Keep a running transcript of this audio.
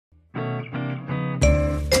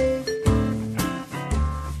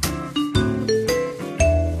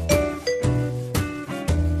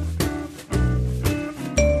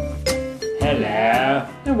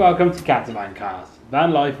welcome to Catavan Cast,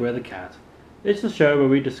 Van Life with a Cat. It's the show where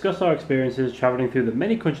we discuss our experiences travelling through the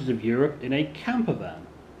many countries of Europe in a camper van.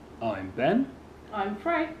 I'm Ben. I'm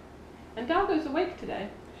Frey. And Galgo's awake today.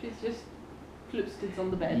 She's just flipstids on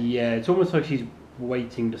the bed. Yeah, it's almost like she's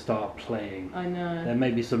waiting to start playing. I know. There may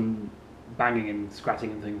be some banging and scratching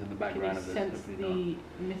and things in the Can background you of this. sense hopefully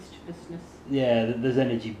the not. mischievousness? Yeah, there's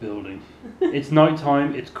energy building. It's night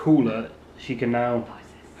time, it's cooler, she can now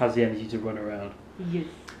has the energy to run around. Yes.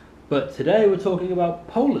 But today we're talking about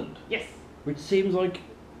Poland. Yes. Which seems like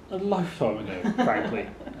a lifetime ago, frankly.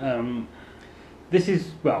 This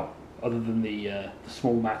is, well, other than the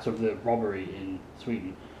small matter of the robbery in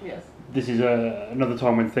Sweden, Yes. this is another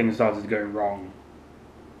time when things started going wrong.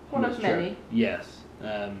 One on of this trip. many. Yes.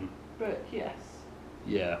 But yes.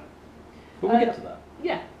 Yeah. But we'll get to that.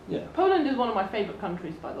 Yeah. Yeah. Poland is one of my favourite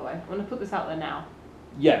countries, by the way. I'm going to put this out there now.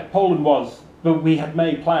 Yeah, Poland was, but we had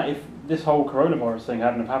made plans. If this whole coronavirus thing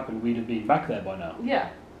hadn't have happened, we'd have been back there by now. Yeah.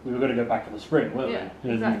 We were going to go back in the spring, weren't Yeah,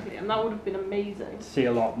 we? exactly. And that would have been amazing. See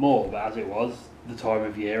a lot more, but as it was, the time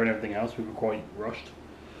of year and everything else, we were quite rushed.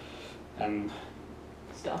 And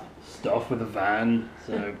stuff with the van,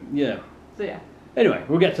 so yeah. So yeah. Anyway,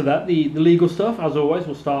 we'll get to that. The legal stuff, as always,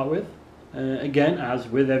 we'll start with. Again, as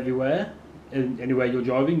with everywhere, anywhere you're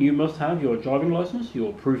driving, you must have your driving license,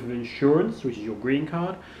 your proof of insurance, which is your green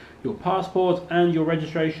card, your passport, and your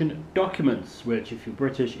registration documents, which, if you're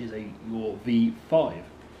British, is your V5.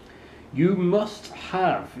 You must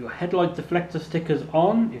have your headlight deflector stickers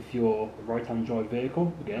on if you're a right-hand drive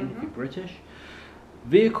vehicle, again, if you're British.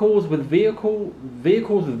 Vehicles with vehicles,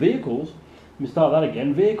 let me start that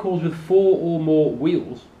again, vehicles with 4 or more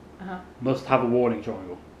wheels must have a warning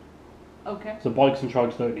triangle. Okay. So bikes and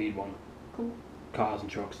trucks don't need one. Cool. Cars and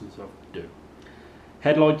trucks and stuff do.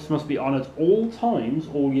 Headlights must be on at all times,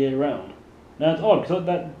 all year round. Now it's odd, because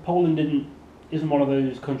that Poland isn't one of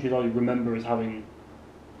those countries I remember as having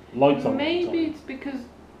lights on. Maybe it's because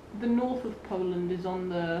the north of Poland is on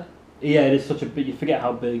the... Yeah, it is such a big... You forget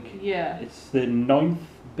how big... Yeah. It's the 9th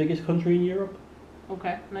biggest country in Europe.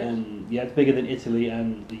 Okay, nice. And yeah, it's bigger than Italy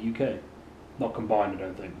and the UK. Not combined, I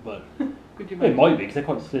don't think, but... Could you It might be, because they're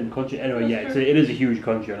quite a slim country. Anyway, That's yeah, true. it is a huge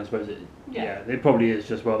country, and I suppose Yeah. it probably is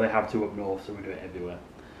just, well, they have to up north, so we do it everywhere.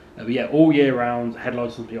 But yeah, all year round,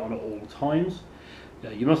 headlights must be on at all times.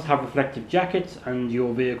 You must have reflective jackets, and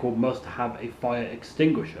your vehicle must have a fire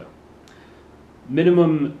extinguisher.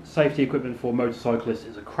 Minimum safety equipment for motorcyclists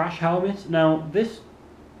is a crash helmet. Now, this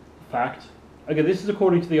fact, again, this is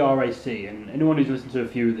according to the RAC, and anyone who's listened to a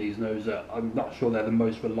few of these knows that I'm not sure they're the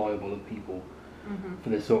most reliable of people for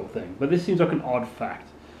this sort of thing. But this seems like an odd fact.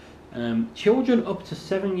 Children up to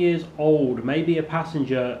 7 years old may be a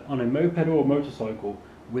passenger on a moped or motorcycle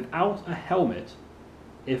without a helmet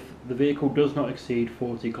if the vehicle does not exceed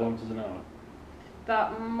 40 kilometers an hour.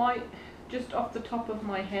 That might, just off the top of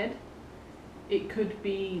my head, it could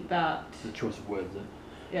be that... It's a choice of words, isn't it?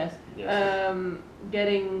 Yes. Yes.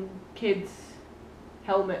 Getting kids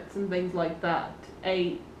helmets and things like that.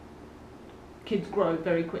 Kids grow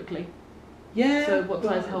very quickly. Yeah. So what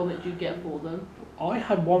size helmet do you get for them? I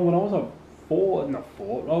had one when I was like when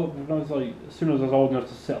I was like, as soon as I was old enough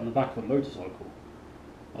to sit on the back of a motorcycle,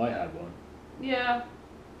 I had one. Yeah.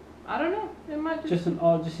 I don't know. It might just...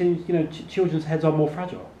 Just seems, children's heads are more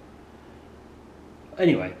fragile.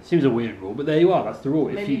 Anyway, seems a weird rule, but there you are, that's the rule.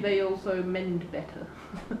 Maybe they also mend better.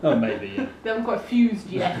 Oh, maybe, yeah. They haven't quite fused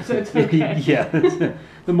yet, so it's okay. Yeah,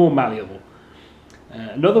 they're more malleable.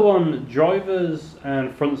 Another one, drivers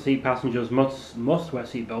and front seat passengers must wear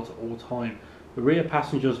seatbelts at all time. The rear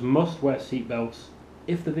passengers must wear seatbelts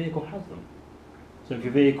if the vehicle has them. So if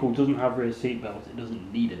your vehicle doesn't have rear seatbelts, it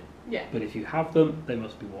doesn't need it. Yeah. But if you have them, they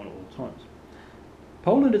must be worn at all times.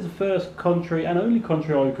 Poland is the first country and only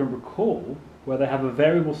country I can recall where they have a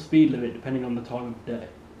variable speed limit depending on the time of day.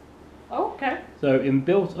 Oh, okay. So in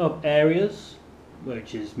built-up areas,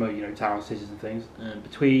 which is towns, cities and things,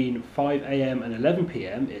 between 5 a.m. and 11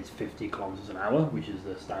 p.m. it's 50 kilometers an hour, which is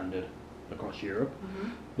the standard across Europe.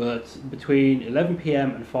 But between 11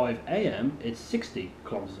 p.m. and 5 a.m. it's 60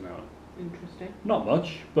 kilometers an hour. Interesting. Not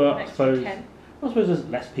much, but I suppose 10. there's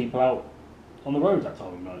less people out on the roads that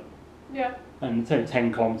time of night. Yeah. And it's only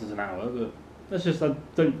 10 kilometers an hour, but that's just, I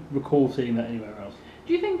don't recall seeing that anywhere else.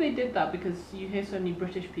 Do you think they did that because you hear so many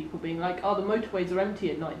British people being like, oh, the motorways are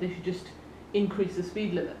empty at night, they should just increase the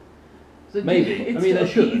speed limit? So Maybe. It's They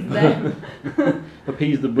should. appease them.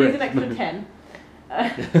 Appease the Here's Brits. an extra 10.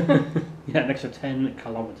 Yeah, an extra 10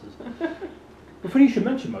 kilometres. But funny you should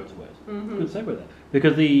mention motorways. Good segue there.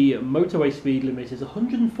 Because the motorway speed limit is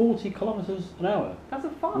 140 kilometres an hour. That's the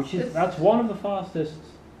fastest. That's one of the fastest,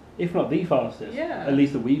 if not the fastest, Yeah. at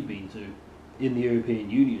least that we've been to in the European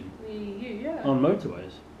Union The EU, yeah. on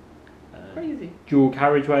motorways. Crazy. Dual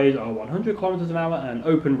carriageways are 100 kilometres an hour, and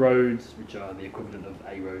open roads, which are the equivalent of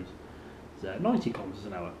A roads, is 90 kilometres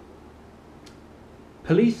an hour.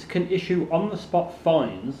 Police can issue on-the-spot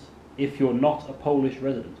fines if you're not a Polish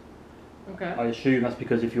resident. Okay. I assume that's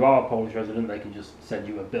because if you are a Polish resident, they can just send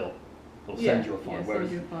you a bill or send you a fine. Whereas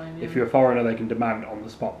send you a fine, if you're a foreigner, they can demand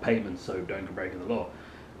on-the-spot payment, so don't go breaking the law.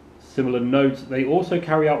 Similar note, they also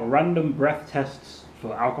carry out random breath tests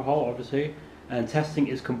for alcohol, obviously, and testing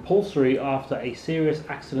is compulsory after a serious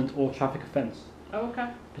accident or traffic offence. Oh, okay.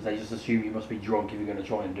 Because they just assume you must be drunk if you're going to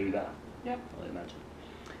try and do that. Yep. I imagine.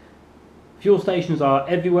 Fuel stations are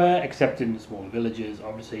everywhere except in the smaller villages.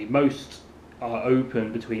 Obviously, most are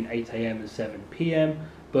open between 8 a.m. and 7 p.m.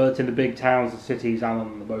 But in the big towns, the cities, and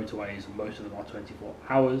on the motorways, most of them are 24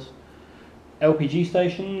 hours. LPG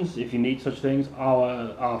stations, if you need such things,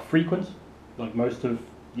 are frequent, like most of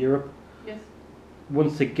Europe. Yes.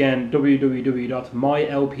 Once again,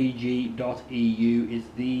 www.mylpg.eu is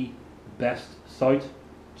the best site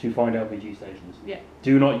to find LPG stations. Yeah.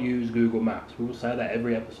 Do not use Google Maps. We will say that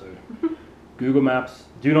every episode. Google Maps.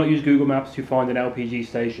 Do not use Google Maps to find an LPG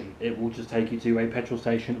station. It will just take you to a petrol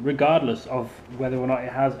station, regardless of whether or not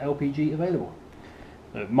it has LPG available.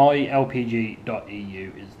 So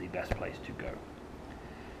mylpg.eu is the best place to go.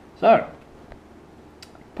 So,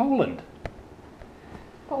 Poland.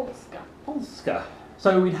 Polska. Polska.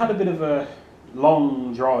 So we'd had a bit of a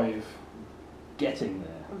long drive getting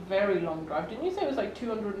there. A very long drive. Didn't you say it was like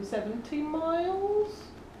 270 miles?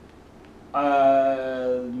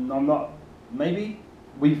 I'm not. Maybe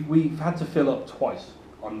we've had to fill up twice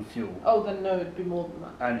on fuel, Oh, then no, it'd be more than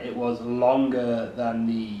that. and it was longer than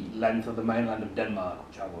the length of the mainland of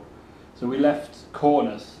Denmark travelled. So we left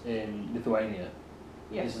Kaunas in Lithuania.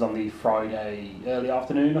 This Yes. is on the Friday early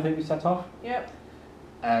afternoon, I think we set off, Yep.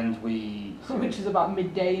 and we. Which is about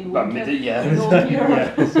midday in About winter midday, yeah. in Northern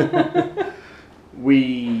Europe. Yes.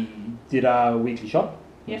 We did our weekly shop,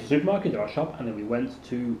 Yeah. went to the supermarket, did our shop, and then we went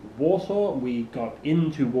to Warsaw. We got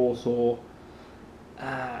into Warsaw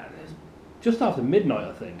just after midnight,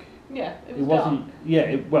 I think. Yeah, it was wasn't. dark. Yeah,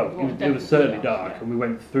 it was definitely certainly dark, dark, yeah. and we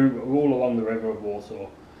went through all along the river of Warsaw.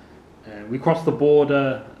 We crossed the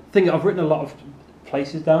border. I've written a lot of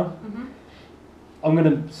places down. Mhm. I'm going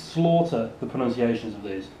to slaughter the pronunciations of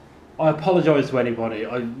these. I apologise to anybody.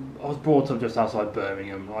 I was brought up just outside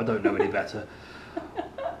Birmingham. I don't know any better.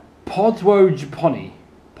 Podwojponi.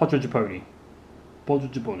 Podwojponi.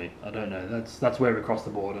 Podwojponi. I don't know. That's where we crossed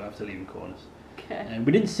the border after leaving Kaunas. Okay. And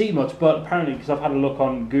we didn't see much, but apparently, because I've had a look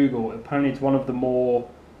on Google, apparently it's one of the more,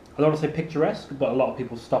 I don't want to say picturesque, but a lot of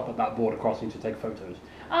people stop at that border crossing to take photos.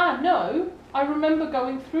 Ah, no. I remember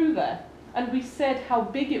going through there, and we said how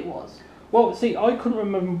big it was. Well, see, I couldn't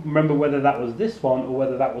remember whether that was this one or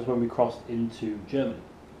whether that was when we crossed into Germany.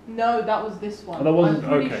 No, that was this one. Oh, that wasn't- I'm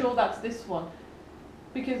pretty okay. sure that's this one.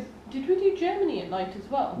 Because, did we do Germany at night as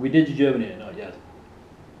well? We did Germany at night, yeah.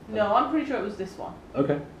 No, I'm pretty sure it was this one.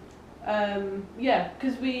 Okay. Yeah,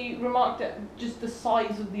 because we remarked at just the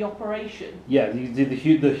size of the operation. Yeah,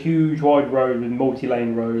 the huge wide road with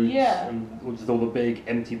multi-lane roads, Yeah. and just all the big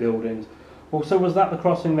empty buildings. Well, so was that the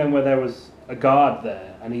crossing then where there was a guard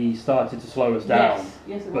there and he started to slow us down?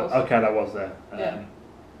 Yes, it But, was. okay, that was there. Yeah.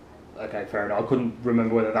 Okay, fair enough. I couldn't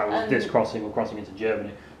remember whether that was And- this crossing or crossing into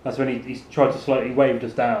Germany. That's when he tried to slow. He waved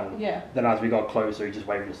us down. Yeah. Then as we got closer, he just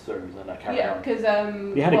waved us through, and then I carried Yeah, on. because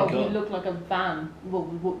We had a we gun. looked like a van. Well,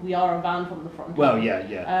 we are a van from the front. Well, yeah.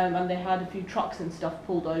 And they had a few trucks and stuff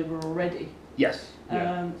pulled over already. Yes.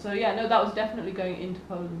 Yeah. So yeah, no, that was definitely going into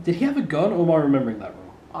Poland. Did he have a gun, or am I remembering that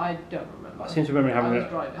wrong? I don't remember. I seem to remember I having was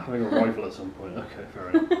driving. having a rifle at some point. Okay, fair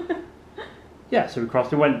enough. Yeah, so we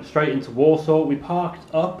crossed. We went straight into Warsaw. We parked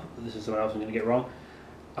up. This is something else I'm going to get wrong.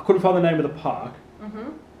 I couldn't find the name of the park.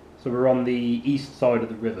 Mhm. So we were on the east side of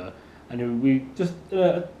the river, and we just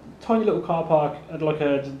a tiny little car park at like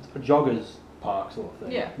a joggers park sort of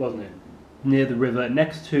thing, Yeah. wasn't it? Near the river,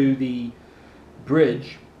 next to the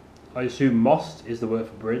bridge. I assume most is the word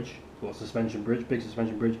for bridge, or suspension bridge, big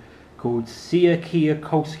suspension bridge, called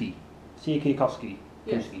Siekierkowski. Siekierkowski.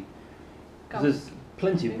 Yes. Kowski. 'Cause there's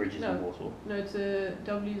plenty of bridges No. in Warsaw. No, it's a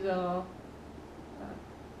W's are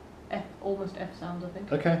F, almost F sound, I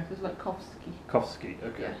think. Okay. So it's like Kowski. Kowski.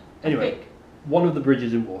 Okay. Yeah. Anyway, I think. one of the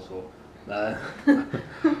bridges in Warsaw. There are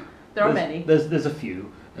There's- many. There's a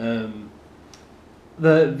few.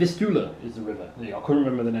 The Vistula is the river. I couldn't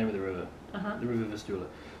remember the name of the river. Uh-huh. The River Vistula.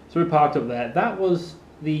 So we parked up there. That was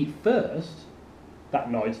the first, that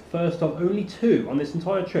night, first of only two on this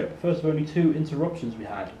entire trip. First of only two interruptions we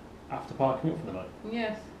had after parking up for the night.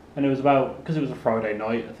 Yes. And it was about, because it was a Friday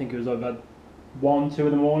night, I think it was about 1, 2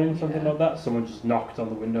 in the morning, something Yeah. like that. Someone just knocked on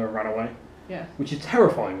the window and ran away, Yeah. which is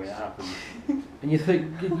terrifying when it happens. And you think,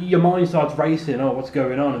 your mind starts racing, oh, what's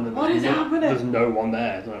going on? And then What is happening? There's no one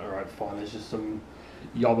there. It's like, alright, fine, there's just some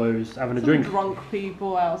yobbos having a Some drink. drunk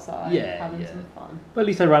people outside Yeah, having yeah. some fun. But at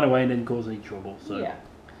least they ran away and didn't cause any trouble. So. Yeah.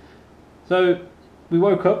 So we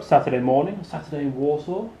woke up Saturday morning, Saturday in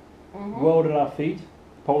Warsaw, Mhm. world at our feet,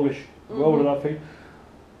 Polish world Mhm. at our feet.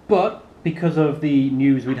 But because of the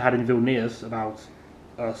news we'd had in Vilnius about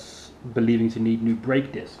us believing to need new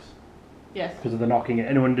brake discs, Yes. because of the knocking,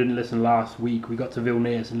 anyone who didn't listen last week, we got to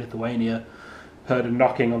Vilnius in Lithuania, heard a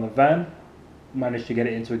knocking on the van, managed to get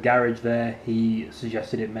it into a garage there. He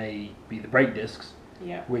suggested it may be the brake discs,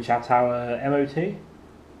 Yeah. which at our MOT,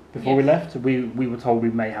 before we Yes. left, we were told we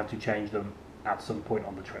may have to change them at some point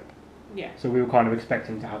on the trip. Yeah. So we were kind of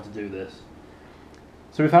expecting to have to do this.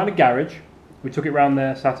 So we found a garage. We took it round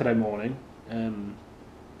there Saturday morning.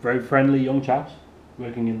 Very friendly young chaps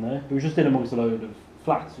working in there. It was just in amongst a load of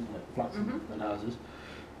flats, wasn't it? Flats and houses.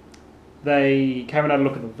 They came and had a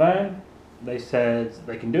look at the van. They said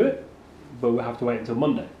they can do it, but we'll have to wait until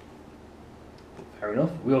Monday. Fair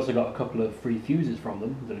enough. We also got a couple of free fuses from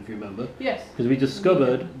them, I don't know if you remember. Yes. Because we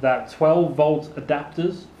discovered that 12-volt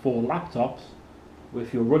adapters for laptops,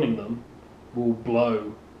 if you're running them, will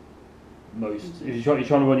blow most. If you're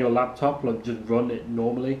trying to run your laptop, like just run it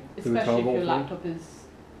normally through a Especially if 12-volt your thing. laptop is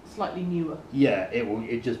slightly newer. Yeah, it will.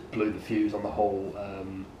 It just blew the fuse on the whole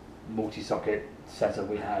multi-socket setup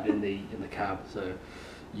we had in the cab. So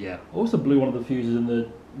yeah, also blew one of the fuses in the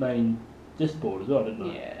main disc board as well, didn't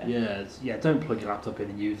I? Yeah. Yeah. Don't plug your laptop in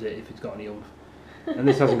and use it if it's got any oomph. And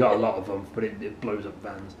this hasn't got a lot of oomph, but it blows up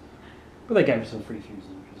vans. But they gave us some free fuses,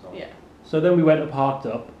 which was nice. Yeah. So then we went and parked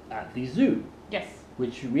up at the zoo, Yes.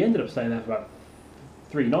 which we ended up staying there for about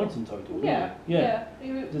 3 nights in total. didn't Yeah. we? Yeah.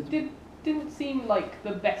 It didn't seem like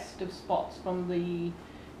the best of spots from the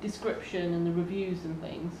description and the reviews and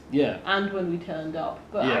things, Yeah. and when we turned up,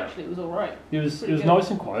 but Yeah. actually it was all right. It was Pretty good. nice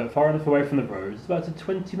and quiet, far enough away from the roads. It's about a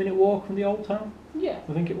 20-minute walk from the old town, Yeah.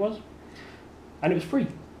 I think it was. And it was free.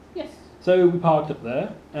 Yes. So we parked up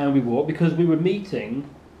there and we walked because we were meeting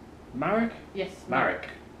Marek. Yes.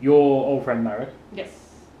 Your old friend Marek.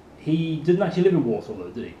 Yes. He didn't actually live in Warsaw though,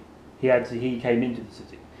 did he? He came into the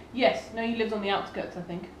city. Yes. No, he lives on the outskirts, I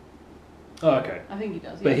think. Oh, okay. I think he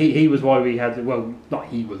does. But yeah. he was why we had to, well, not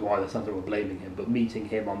he was why the Santa were blaming him, but meeting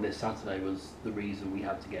him on this Saturday was the reason we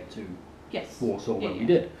had to get to Yes. Warsaw when Yeah, we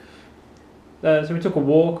did. So we took a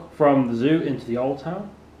walk from the zoo into the old town,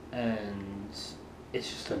 and it's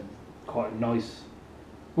just quite nice.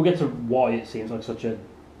 We'll get to why it seems like such a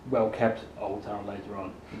well-kept old town later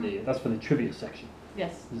on. That's for the trivia section.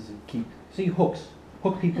 Yes. This is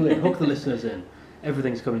hook people in, hook the listeners in.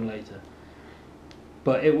 Everything's coming later.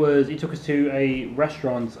 But he took us to a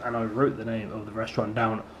restaurant, and I wrote the name of the restaurant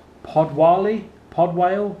down. Podwale?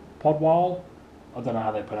 I don't know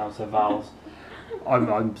how they pronounce their vowels.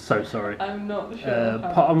 I'm so sorry. I'm not sure.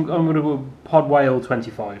 I'm going to go Podwale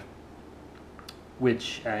 25,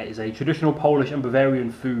 which is a traditional Polish and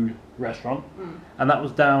Bavarian food restaurant. And that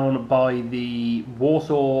was down by the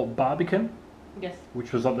Warsaw Barbican, Yes.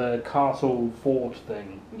 which was like the castle fort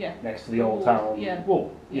thing Yeah. next to the old Wall, town yeah.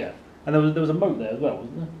 wall. Yeah. And there was a moat there as well,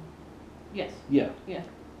 wasn't there? Yes. Yeah. Yeah.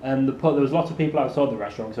 And there was lots of people outside the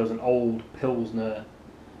restaurant because there was an old Pilsner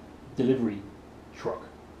delivery truck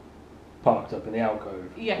parked up in the alcove.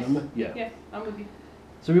 Yes. Remember? Yeah. Yes. I'm with you.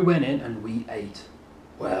 So we went in and we ate.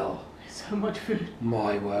 Well, So much food.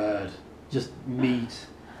 my word. Just meat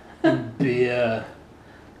and beer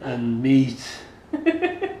and meat.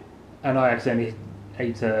 And I accidentally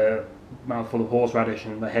ate a mouthful of horseradish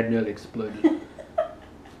and my head nearly exploded. In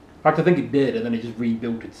fact, I think it did, and then it just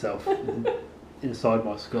rebuilt itself inside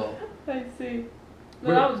my skull. I see. No,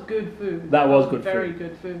 that was good food. That was good very food.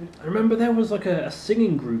 good food. I remember there was like a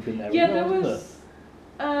singing group in there. Yeah, as well, there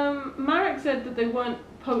wasn't was. Marek said that they weren't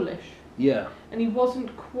Polish, Yeah. and he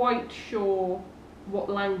wasn't quite sure what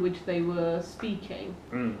language they were speaking,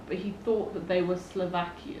 but he thought that they were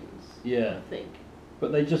Slovakians. Yeah. I think.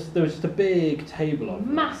 But there was just a big table of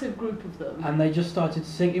them. Massive group of them. And they just started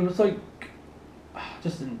singing. It was like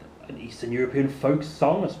just an Eastern European folk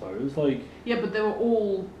song, I suppose. Like Yeah, but they were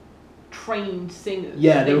all trained singers.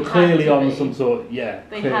 yeah, they were had clearly to on be. some sort. Yeah,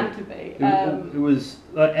 They clearly. had to be. It was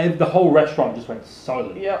like the whole restaurant just went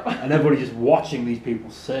silent, Yep. and everybody just watching these people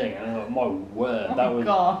sing. And I'm like, my word, Oh that was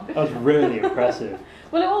God. that was really impressive.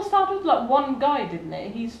 Well, it all started with like one guy, didn't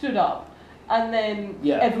it? He stood up, and then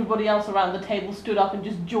Yeah. everybody else around the table stood up and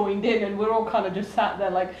just joined in, and we're all kind of just sat there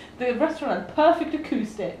like the restaurant had perfect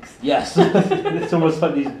acoustics. Yes, it's almost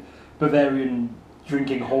like these Bavarian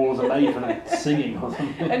drinking halls of Avon and singing or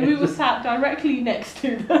something. And we were sat directly next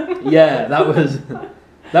to them. Yeah,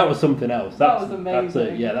 that was something else. That was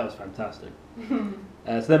amazing. Yeah, that was fantastic.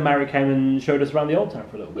 So then Mary came and showed us around the old town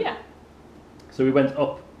for a little bit. Yeah. So we went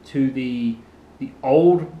up to the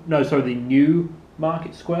new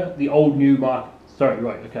market square. The old new market. Sorry,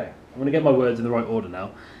 right, okay. I'm going to get my words in the right order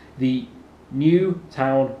now. The new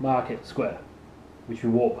town market square, which we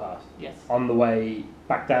walked past. Yes. On the way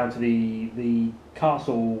back down to the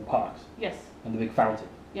castle parks Yes. and the big fountain,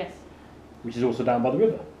 Yes. which is also down by the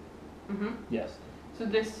river. Mhm. Yes. So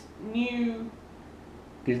this new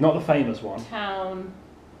It's not the famous one. town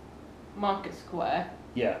market square,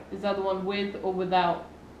 Yeah. is that the one with or without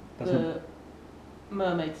That's the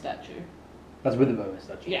mermaid statue? That's with the mermaid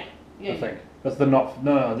statue. Yeah. Yeah. I think. That's the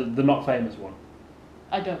not famous one.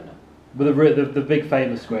 I don't know. But the big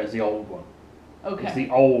famous square is the old one. Okay. It's the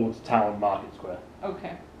old town market square.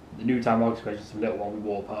 Okay. The new town market square is just a little one we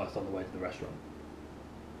walked past on the way to the restaurant.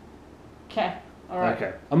 Okay. All right.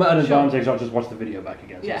 Okay. I'm at an Sure. advantage. I'll just watch the video back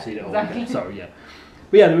again, so Yeah, I'll see it all exactly. again. Sorry, yeah.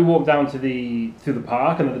 But yeah, then we walked down to the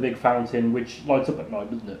park and then the big fountain, which lights up at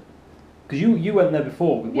night, doesn't it? Because you went there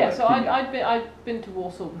before. With Yeah. work, So didn't you? I've been to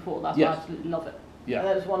Warsaw before. That's Yes. why I absolutely love it. Yeah.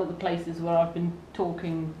 That was one of the places where I've been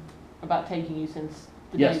talking about taking you since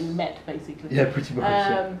the Yes. day we met, basically. Yeah, pretty much.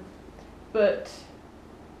 Yeah. But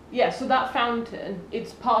yeah, so that fountain,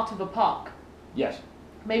 it's part of a park. Yes.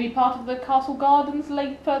 Maybe part of the castle gardens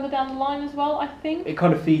further down the line as well, I think. It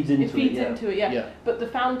kind of feeds into it. It feeds yeah. into it, yeah. Yeah. But the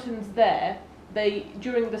fountains there,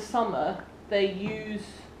 during the summer, they use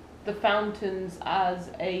the fountains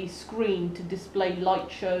as a screen to display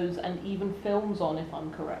light shows and even films on, if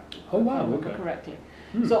I'm correct. Oh, wow, If I remember okay. correctly.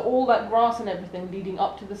 Hmm. So all that grass and everything leading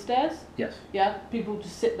up to the stairs, Yes. yeah, people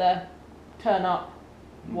just sit there, turn up,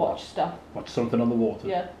 watch stuff, Watch something on the water.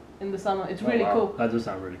 yeah, in the summer. It's Oh, really wow. cool. That does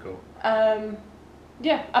sound really cool.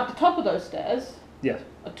 Yeah, at the top of those stairs Yes.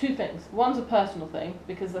 are two things. One's a personal thing,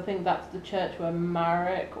 because I think that's the church where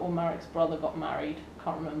Marek or Marek's brother got married.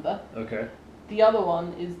 Can't remember. Okay. The other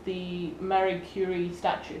one is the Marie Curie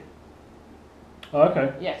statue. Oh,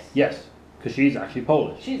 okay. Yes. Yes, because she's actually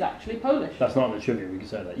Polish. She's actually Polish. That's not in the trivia, we can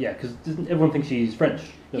say that. Yeah, because everyone thinks she's French?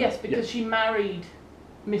 don't Yes, they? because she married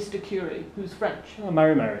Mr. Curie, who's French. Yeah. Oh,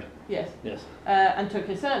 married. Yes. Yes. And took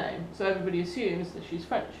his surname, so everybody assumes that she's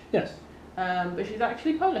French. Yes. But she's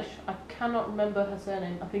actually Polish. I cannot remember her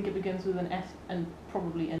surname. I think it begins with an S and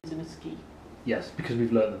probably ends in a ski. Yes, because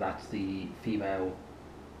we've learned that that's the female.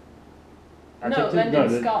 No, adjective? then No,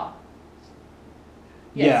 in the- Scar.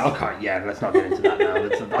 Yeah, Yes. okay, yeah, let's not get into that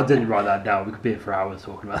now. I didn't write that down. We could be here for hours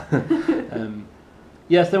talking about it.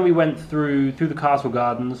 Yes, then we went through the castle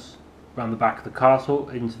gardens, around the back of the castle,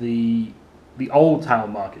 into the old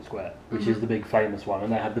town market square, which is the big famous one,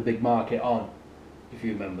 and they had the big market on, if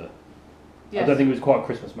you remember. Yes. I don't think it was quite a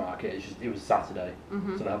Christmas market, it was Saturday,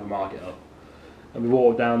 Mhm. so they have a market up. And we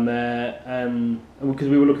walked down there, and because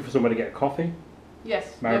we were looking for somewhere to get a coffee,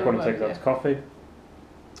 Yes. Marek they wanted were to take us out both, to coffee,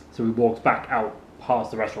 so we walked back out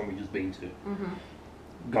past the restaurant we'd just been to, yeah.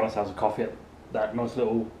 Mhm. got ourselves a coffee at that nice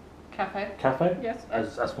little Cafe. cafe, Yes.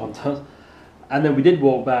 as one does, and then we did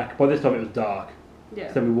walk back. By this time it was dark, Yeah.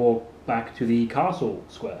 so then we walked back to the castle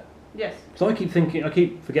square. Yes. So I keep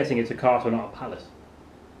forgetting it's a castle, not a palace,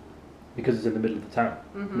 because it's in the middle of the town,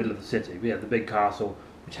 Mhm. middle of the city. We had the big castle,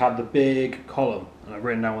 which had the big column, and I've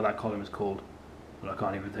written down what that column is called, but I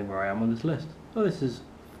can't even think where I am on this list. Oh, this is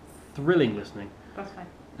thrilling listening. That's fine.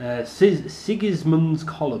 Sigismund's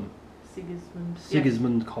column. Sigismund.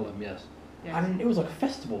 Sigismund column, yes. Yes. And it was like a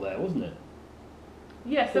festival there, wasn't it?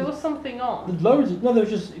 Yes, there was something on. There's loads of, no, there was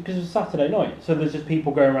just, because it was Saturday night, so there's just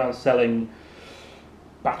people going around selling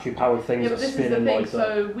battery powered things Yeah, that but this spin is the and thing. light up.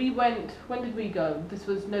 So we went. When did we go? This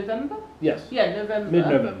was November. Yes. Yeah, November.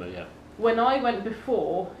 Mid-November, yeah. When I went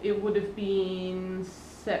before, it would have been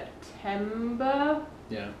September,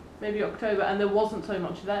 Yeah. maybe October, and there wasn't so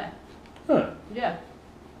much there. Huh. Yeah.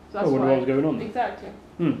 So I that's wonder why. what was going on there. Exactly.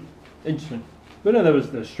 Interesting. But no, there was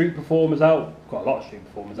street performers out, quite a lot of street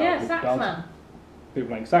performers out. Yeah, People sax dancing, man. people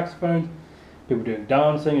playing saxophones, people doing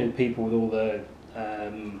dancing, and people with all the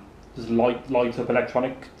just light up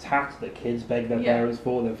electronic tat that kids beg their Yeah. parents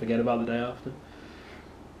for, then forget about the day after.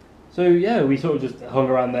 So yeah, we sort of just hung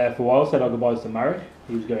around there for a while, said our goodbyes to Marek,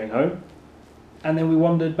 he was going home, and then we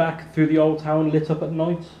wandered back through the old town lit up at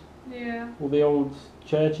night, Yeah. all the old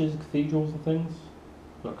churches, cathedrals and things.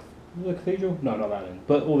 Look, the cathedral? No, not that one.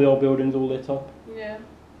 But all the old buildings all lit up. Yeah.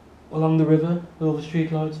 Along the river, with all the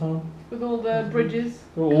street lights on. With all the bridges.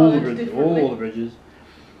 All the coloured bridges. differently. All the bridges.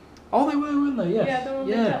 Oh, they were, weren't they? Yes. Yeah, they're all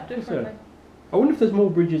lit up I think so. differently. I wonder if there's more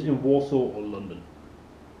bridges in Warsaw or London.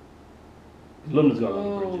 London's got a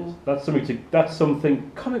lot of bridges. That's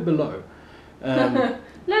something. Comment below.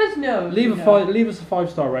 Let us know. Leave us a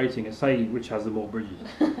 5-star rating and say which has the more bridges.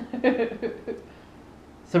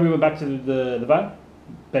 So we went back to the van,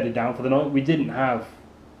 bedded down for the night. We didn't have,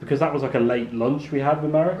 because that was like a late lunch we had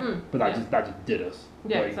with Marek, but that just did us.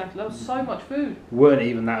 Yeah, like, exactly. That was so much food. Weren't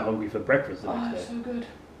even that hungry for breakfast the next day. So good.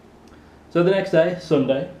 So the next day,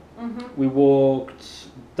 Sunday, we walked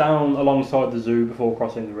down alongside the zoo before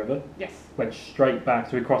crossing the river. Yes. Went straight back,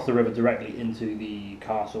 so we crossed the river directly into the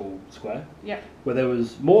castle square. Yeah. Where there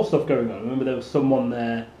was more stuff going on. I remember there was someone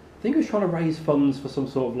there, I think he was trying to raise funds for some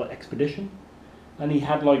sort of like expedition. And he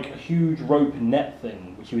had like a huge rope and net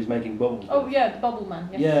thing, which he was making bubbles Oh with. yeah, the bubble man.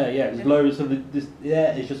 Yes. Yeah. There's loads of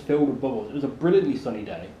it's just filled with bubbles. It was a brilliantly sunny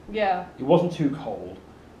day. Yeah. It wasn't too cold.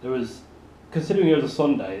 There was, considering it was a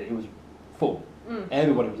Sunday, it was full.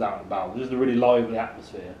 Everybody was out and about. It was just a really lively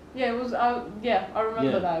atmosphere. Yeah, it was. I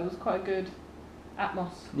remember that. It was quite a good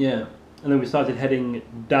atmos. Yeah, and then we started heading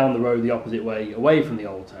down the road the opposite way, away from the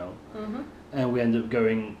old town. And we ended up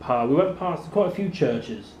going past. We went past quite a few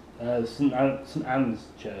churches. St Anne's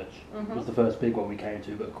Church was the first big one we came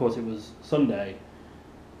to, but of course it was Sunday,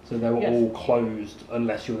 so they were all closed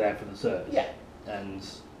unless you were there for the service. Yeah. And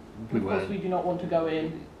of course we do not want to go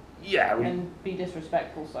in. Yeah. And be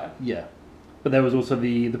disrespectful. So. Yeah. But there was also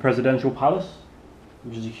the presidential palace,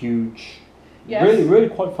 which is a huge, yes. really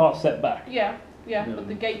quite far set back. Yeah, but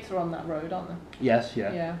the gates are on that road, aren't they? Yes,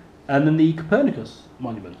 yeah. Yeah. And then the Copernicus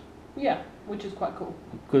monument. Yeah, which is quite cool.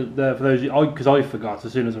 For those, because I forgot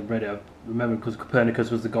as soon as I read it, I remember because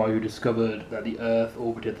Copernicus was the guy who discovered that the Earth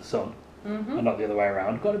orbited the Sun, and not the other way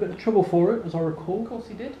around. Got a bit of trouble for it, as I recall. Of course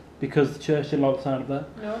he did. Because the church didn't like the sound of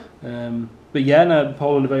that. No. But yeah, no,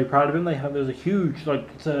 Poland are very proud of him. There's a huge,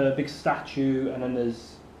 it's a big statue, and then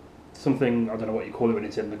there's something, I don't know what you call it when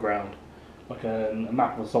it's in the ground, like a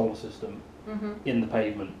map of the solar system in the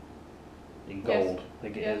pavement in gold. Yes. I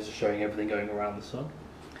think it is, showing everything going around the sun.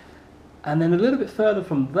 And then a little bit further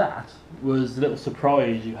from that was the little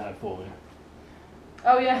surprise you had for me.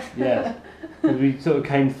 Oh yes. Yes. We sort of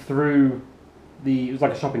came through it was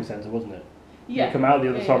like a shopping centre, wasn't it? Yeah. You come out the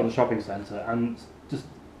other side of the shopping centre and just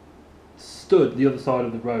stood the other side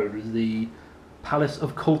of the road was the Palace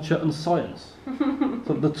of Culture and Science.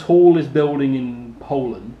 So the tallest building in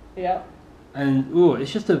Poland. Yeah. And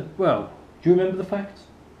it's just do you remember the facts?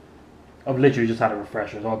 I've literally just had a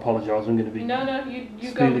refresher, so I apologise. I'm going to be No, you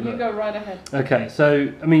go right ahead. Okay,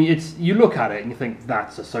 so I mean, you look at it and you think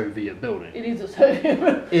that's a Soviet building. It is a Soviet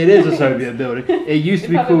building. It is a Soviet building. It used to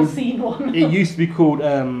be called. Seen one. It used to be called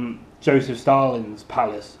Joseph Stalin's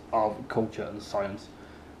Palace of Culture and Science,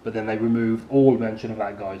 but then they removed all mention of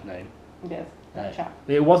that guy's name. Yes, that chap.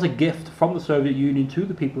 It was a gift from the Soviet Union to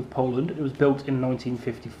the people of Poland. It was built in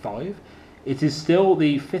 1955. It is still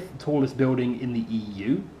the 5th tallest building in the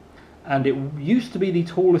EU, and it used to be the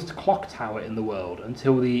tallest clock tower in the world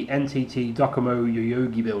until the NTT Docomo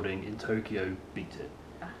Yoyogi building in Tokyo beat it.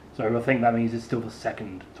 So I think that means it's still the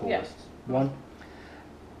 2nd tallest one.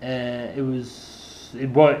 It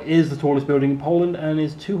is the tallest building in Poland and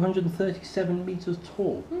is 237 metres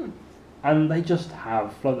tall. And they just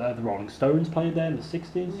have the Rolling Stones played there in the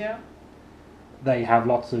 60s. Yeah. They have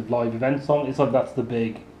lots of live events on. It's like that's the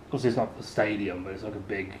big. Obviously, it's not the stadium, but it's like a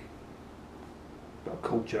big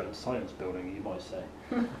culture and science building, you might say.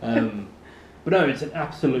 But no, it's an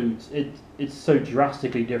absolute. It's so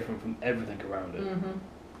drastically different from everything around it.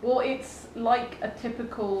 Well, it's like a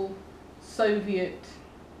typical Soviet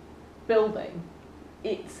building.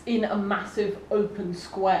 It's in a massive open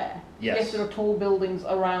square. Yes, there are tall buildings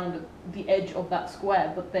around the edge of that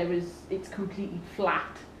square, but it's completely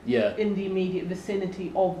flat. Yeah. In the immediate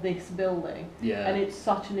vicinity of this building. Yeah. And it's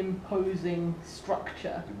such an imposing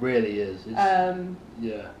structure. It really is. We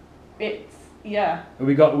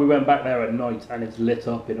went back there at night and it's lit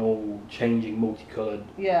up in all changing multicoloured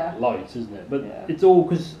lights, isn't it? But it's all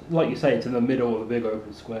because, like you say, it's in the middle of a big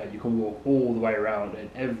open square. You can walk all the way around and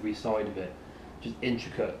every side of it, just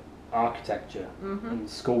intricate architecture and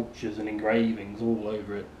sculptures and engravings all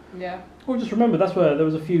over it. Yeah. Well, just remember, that's where there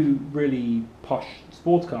was a few really posh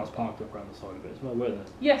sports cars parked up around the side of it as well, weren't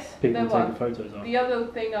there? Yes, people there taking were. photos of. The other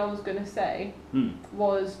thing I was going to say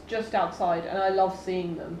was just outside, and I love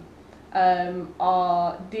seeing them,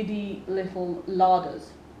 are Didi little Ladas.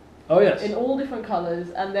 Oh, yes. In all different colours,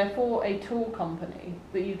 and they're for a tour company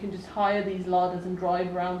that you can just hire these Ladas and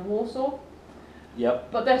drive around Warsaw.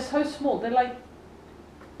 Yep. But they're so small, they're like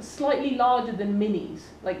slightly larger than minis,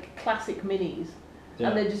 like classic minis. Yeah.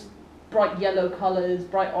 And they're just bright yellow colours,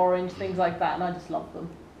 bright orange, things like that, and I just love them.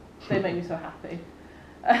 They make me so happy.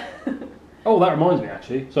 Oh, that reminds me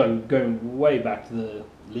actually. So going way back to the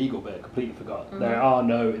legal bit. I completely forgot. Mm-hmm. There are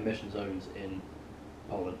no emission zones in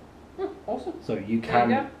Poland. Awesome. So you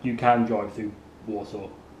There can drive through Warsaw.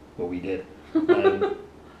 Well, we did.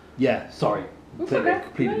 Yeah, sorry. It's okay.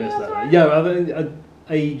 Completely No, missed that's that. all right. Yeah, I think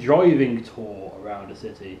a driving tour around a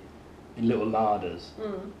city in little larders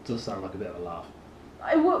does sound like a bit of a laugh.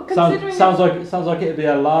 Sounds like it'd be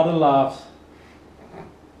a lot of laughs.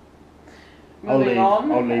 I'll leave.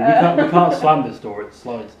 On. We can't slam this door. It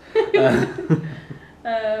slides.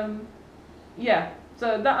 Yeah.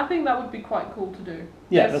 So I think that would be quite cool to do.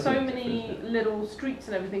 Yeah, There's that's so a many difference, little streets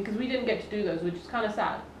and everything because we didn't get to do those, which is kind of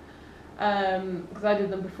sad. Because I did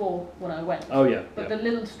them before when I went. Oh yeah. But yeah. the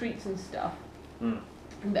little streets and stuff. Mm.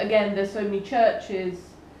 And again, there's so many churches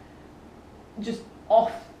just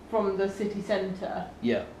off from the city centre,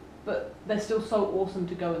 Yeah. but they're still so awesome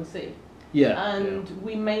to go and see. Yeah. And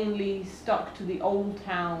we mainly stuck to the old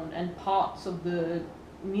town and parts of the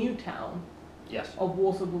new town Yes. of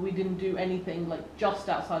Warsaw, but we didn't do anything like just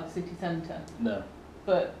outside the city centre. No.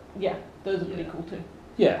 But yeah, those are pretty Yeah. cool too.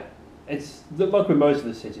 Yeah. It's like with most of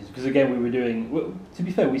the cities, because again we were doing. Well, to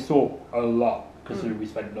be fair, we saw a lot considering we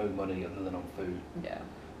spent no money other than on food. Yeah.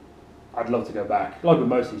 I'd love to go back. Like with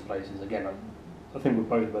most of these places, again, I think with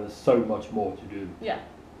both of them, there's so much more to do. Yeah.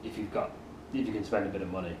 If you can spend a bit of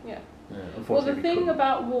money. Yeah. Yeah. Well, Unfortunately, the we thing couldn't.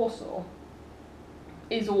 about Warsaw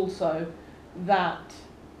is also that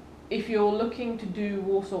if you're looking to do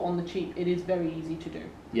Warsaw on the cheap, it is very easy to do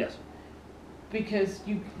Yes. because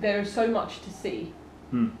there is so much to see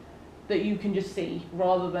that you can just see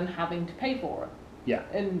rather than having to pay for it. Yeah.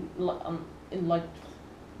 In like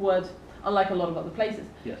words, unlike a lot of other places.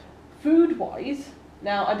 Yes. Food-wise,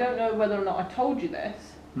 now I don't know whether or not I told you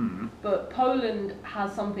this, Hmm. but Poland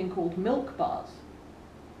has something called milk bars.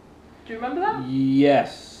 Do you remember that?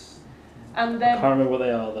 Yes. And I they're can't remember what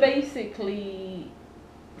they are. Though. basically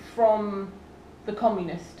from the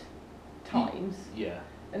communist times, Yeah.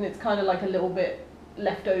 and it's kind of like a little bit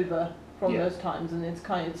left over from Yeah. those times, and it's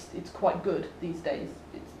quite good these days.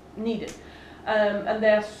 It's needed, and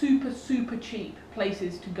they're super cheap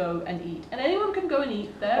places to go and eat, and anyone can go and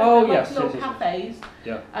eat there. Oh, They're yes, like little yes, yes, cafes.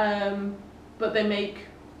 Yeah. But they make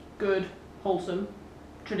good, wholesome,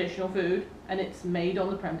 traditional food, and it's made on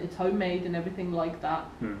the premise. It's homemade and everything like that,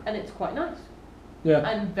 and it's quite nice. Yeah.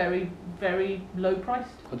 And very, very low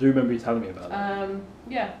priced. I do remember you telling me about that.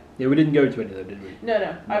 Yeah. Yeah, we didn't go to any though, did we?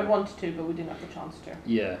 No, I No. wanted to, but we didn't have the chance to.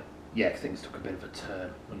 Yeah. Yeah, 'cause things took a bit of a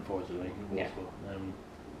turn, unfortunately. In Yeah. Warsaw.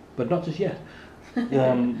 But not just yet.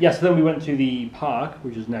 Yeah, so then we went to the park,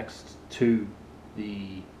 which is next to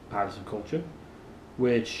the Palace of Culture,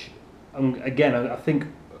 which, again, I think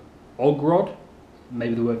Ogrod,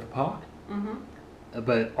 maybe the word for park,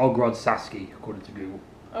 but Ogrod Saski, according to Google.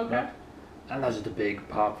 Okay. Right? And that's just a big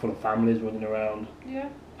park full of families running around. Yeah.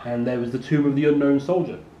 And there was the Tomb of the Unknown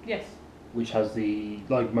Soldier, Yes. which has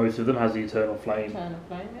like most of them, has the Eternal Flame Turn of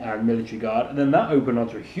flame. Yeah. and Military Guard. And then that opened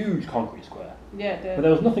onto a huge concrete square. Yeah. But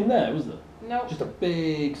there was nothing there, was there? No. Just a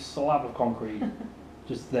big slab of concrete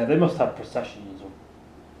just there. They must have processions of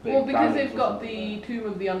big Well, because banners they've or got something the there. Tomb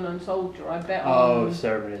of the Unknown Soldier, I bet. Oh,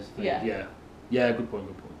 ceremonies. Thing. Yeah. Yeah. Yeah, good point.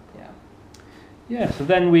 Yeah. Yeah, so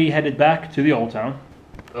then we headed back to the old town.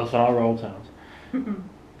 Us and our old towns.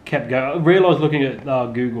 Kept going. I realised looking at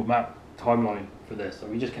our Google Map timeline for this, so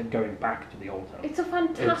we just kept going back to the old town. It's a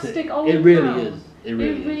fantastic old It really town. is. It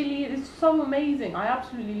really is. really is. It's so amazing. I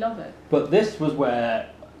absolutely love it. But this was where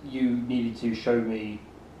you needed to show me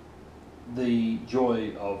the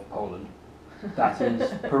joy of Poland. That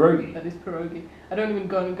is pierogi. That is pierogi. I don't even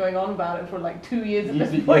go going on about it for like 2 years at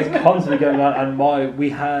this It's point. constantly going on, and we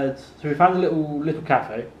found a little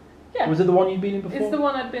cafe. Yeah. Was it the one you'd been in before? It's the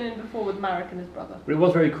one I'd been in before with Marek and his brother. But it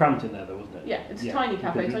was very cramped in there, though, wasn't it? Yeah, it's a tiny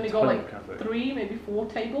cafe. It's only got like 3, maybe 4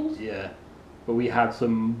 tables. Yeah, but we had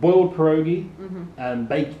some boiled pierogi Mhm. and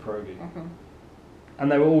baked pierogi, Mhm. and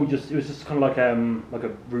they were all just. It was just kind of like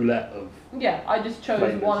a roulette of. Yeah, I just chose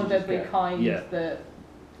Flavours one you of just every get. kind Yeah. that.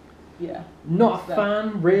 Yeah. Not a So-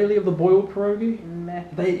 fan really of the boiled pierogi. Meh.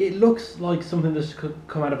 It looks like something that's could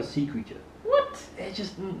come out of a sea creature. What? It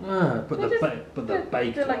just but They're the just- but the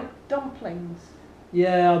baked They're one. like dumplings.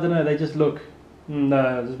 Yeah, I don't know. They just look.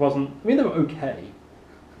 No, this wasn't. I mean, they were okay,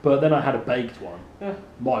 but then I had a baked one. Ugh.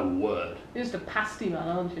 My word! You're just a pasty man,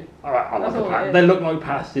 aren't you? All right, I That's like all a it pasty. is. They look like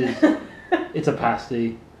pasties. It's a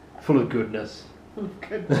pasty, full of goodness.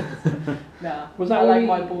 Goodness. Nah. Was that I what like we-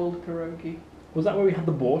 my boiled pierogi. Was that where we had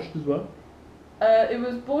the borscht as well? It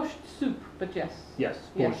was borscht soup, but yes. Yes,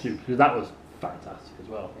 borscht Yes. soup. Because that was fantastic as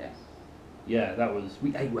well. Yes. Yeah, that was.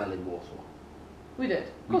 We ate well in Warsaw. We did.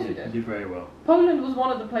 Of course we did. We did very well. Poland was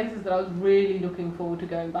one of the places that I was really looking forward to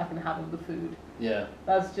going back and having the food. Yeah.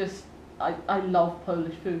 That's just, I love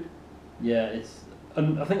Polish food. Yeah,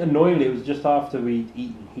 I think annoyingly it was just after we'd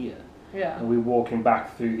eaten here. Yeah. And we were walking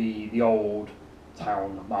back through the old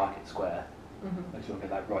town market square. Mm-hmm. Make sure I get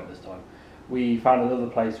that right this time. We found another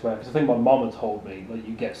place where, because I think my mum had told me that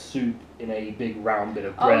you get soup in a big round bit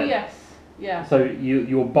of bread. Oh yes, yeah. So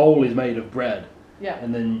your bowl is made of bread. Yeah.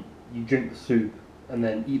 And then you drink the soup and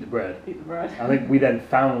then eat the bread. Eat the bread. I think we then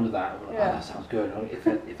found that. And we're like, Yeah. oh, that sounds good.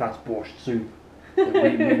 If that's borscht soup,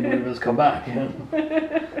 then we must come back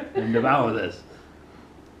and devour this.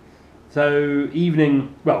 So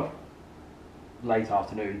evening, well, late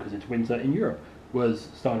afternoon because it's winter in Europe, was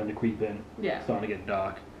starting to creep in. Yeah. Starting to get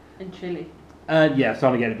dark. And chilly. And yeah,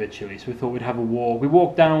 starting to get a bit chilly. So we thought we'd have a walk. We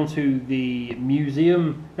walked down to the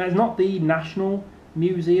museum. Now, it's not the National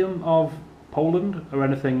Museum of Poland or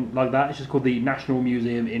anything like that. It's just called the National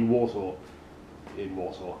Museum in Warsaw. In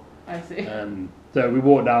Warsaw. I see. So we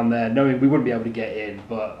walked down there knowing we wouldn't be able to get in,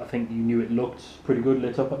 but I think you knew it looked pretty good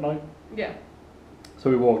lit up at night. Yeah. So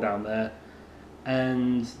we walked down there,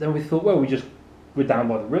 and then we thought, well, we're down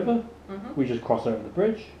by the river. Mm-hmm. We just cross over the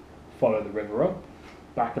bridge, follow the river up,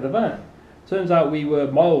 back of the van. Turns out we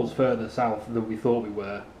were miles further south than we thought we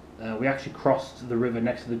were. We actually crossed the river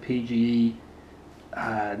next to the PGE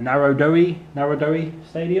Narodowy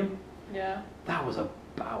Stadium. Yeah. That was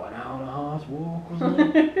about an hour and a half walk,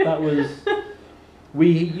 wasn't it? That was. We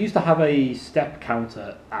used to have a step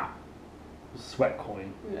counter app,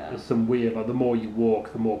 Sweatcoin. Yeah. There's some weird, like the more you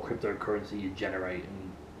walk, the more cryptocurrency you generate,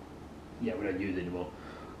 and yeah, we don't use it anymore.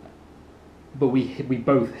 But we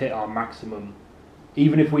both hit our maximum.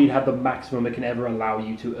 Even if we'd had the maximum it can ever allow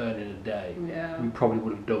you to earn in a day, Yeah. we probably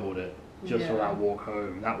would have doubled it just for Yeah. that walk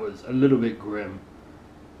home. That was a little bit grim.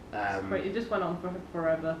 It just went on for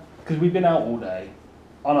forever. Because we've been out all day,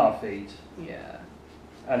 on our feet, Yeah.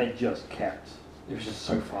 and it just kept. It was just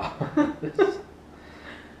so far.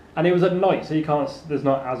 And it was at night, so you can't. There's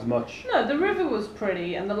not as much. No, the river was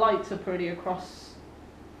pretty, and the lights are pretty across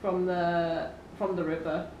from the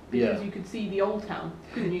river because Yeah. you could see the old town,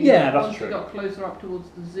 couldn't you? Yeah, that's Once true. you got closer up towards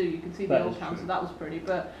the zoo, you could see That the old is town, true. so that was pretty.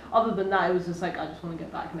 But other than that, it was just like, I just want to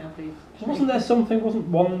get back now, please. So wasn't there something? Wasn't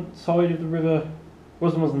one side of the river?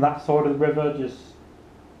 Wasn't that side of the river just?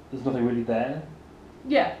 There's nothing really there.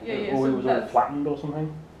 Yeah. Or So it was all flattened or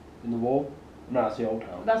something in the wall. No, that's the old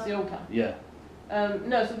town. that's the old town. Yeah.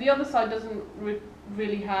 No, so the other side doesn't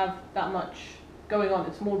really have that much going on.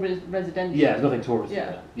 It's more residential. Yeah, there's nothing touristy Yeah.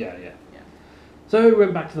 there. Yeah. Yeah. So we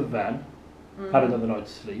went back to the van, Mhm. had another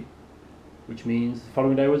night's sleep, which means the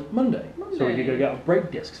following day was Monday. So we could go get our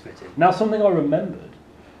brake discs fitted. Now, something I remembered,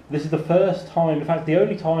 this is the first time, in fact, the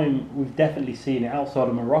only time we've definitely seen it outside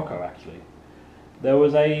of Morocco, actually. There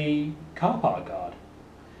was a car park guard,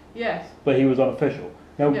 Yes. but he was unofficial.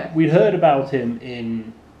 Now, Yeah. we'd heard about him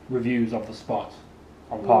in reviews of the spot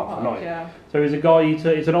on Park for Night. Yeah. So he's a guy,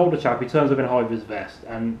 he's an older chap, he turns up in high-vis vest,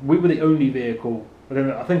 and we were the only vehicle,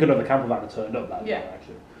 I think another camper van had turned up that day,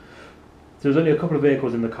 actually. So there's only a couple of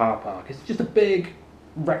vehicles in the car park. It's just a big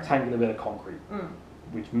rectangular bit of concrete,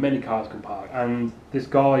 which many cars can park, and this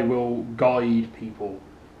guy will guide people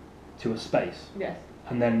to a space, Yes.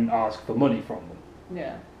 and then ask for money from them.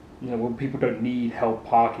 Yeah. You know, when people don't need help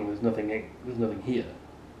parking, there's nothing here.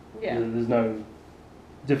 Yeah. There's no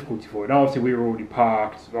difficulty for it. And obviously, we were already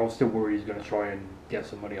parked. I was still worried he was going to try and get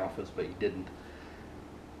some money off us, but he didn't.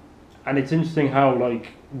 And it's interesting how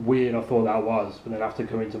weird I thought that was, but then after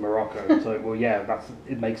coming to Morocco, it's like, well, yeah,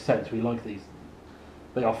 it makes sense. We like these.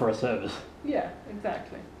 They offer a service. Yeah.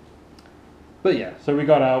 Exactly. But yeah, so we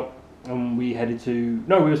got out and we headed to.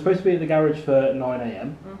 No, we were supposed to be at the garage for 9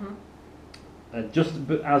 a.m. Mhm. Just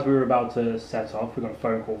as we were about to set off, we got a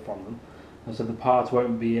phone call from them and said the parts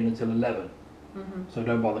won't be in until 11. Mhm. So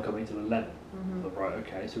don't bother coming till 11. Mhm. I thought, right,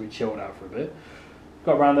 okay, so we chilled out for a bit.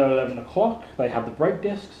 Got around there at 11 o'clock, they had the brake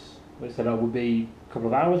discs. They said, we'll be a couple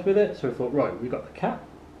of hours with it. So we thought, right, we got the cat,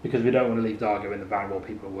 because we don't want to leave Dargo in the van while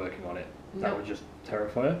people are working on it. That Nope. would just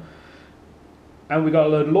terrify her. And we got a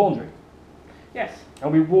load of laundry. Yes.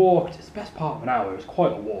 And we walked, it's the best part of an hour, it was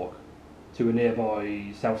quite a walk, to a nearby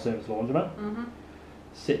self-service laundromat. Mhm.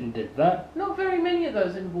 Sit and did that. Not very many of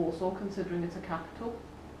those in Warsaw, considering it's a capital.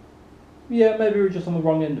 Yeah, maybe we were just on the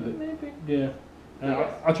wrong end of it. Maybe. Yeah. Yes.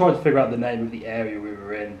 I tried to figure out the name of the area we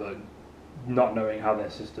were in, but not knowing how their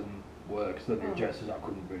system works, the addresses, I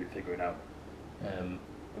couldn't really figure it out.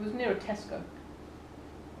 It was near a Tesco.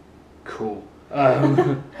 Cool.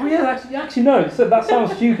 Oh yeah, actually no. So that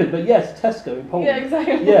sounds stupid, but yes, Tesco in Poland. Yeah,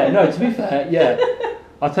 exactly. Yeah, no. To be fair, yeah,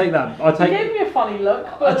 I'll take that. You gave me a funny look.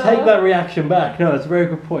 But, I take that reaction back. No, that's a very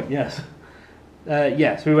good point. Yes.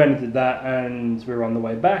 Yes, we went and did that, and we were on the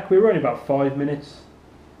way back. We were only about 5 minutes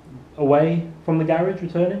away from the garage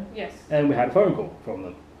returning, Yes. and we had a phone call from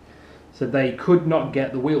them. So they could not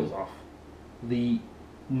get the wheels off. The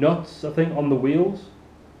nuts, I think, on the wheels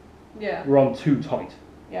Yeah. were on too tight.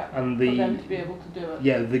 Yeah. And For them to be able to do it.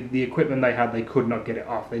 yeah, the equipment they had, they could not get it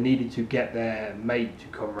off. They needed to get their mate to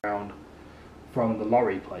come round from the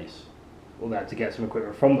lorry place. Well, they had to get some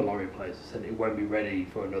equipment from the lorry place. They said it won't be ready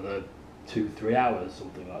for another 2-3 hours,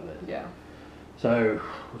 something like this. Yeah. So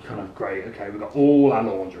we're kind of great. Okay, we got all our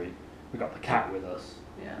laundry. We got the cat with us.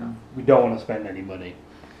 Yeah. We don't want to spend any money.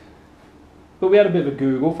 But we had a bit of a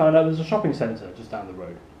Google, found out there's a shopping centre just down the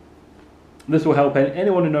road. This will help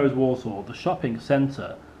anyone who knows Warsaw. The shopping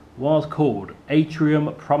centre was called Atrium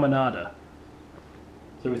Promenada.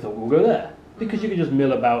 So we thought we'll go there. Because you can just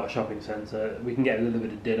mill about a shopping centre. We can get a little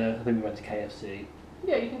bit of dinner. I think we went to KFC.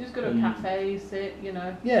 Yeah, you can just go to a cafe, sit,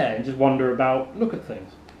 Yeah, and just wander about, look at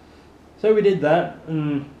things. So we did that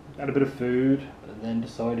and had a bit of food and then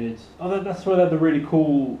decided... Oh, that's where they had the really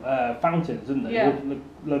cool fountains, isn't it? Yeah.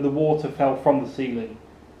 The water fell from the ceiling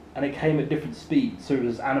and it came at different speeds, so it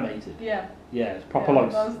was animated. Yeah. Yeah, it's proper Yeah,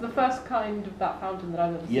 like... that was the first kind of that fountain that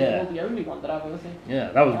I've ever seen. Yeah. Well, the only one that I've ever seen.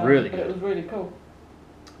 Yeah, that was really But good. it was really cool.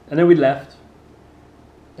 And then we left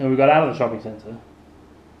and we got out of the shopping centre.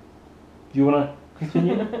 Do you want to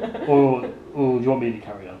continue? or do you want me to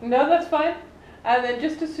carry on? No, that's fine. And then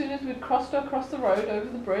just as soon as we'd crossed across the road over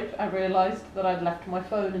the bridge, I realised that I'd left my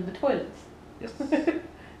phone in the toilets. Yes.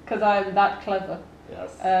 Because I'm that clever.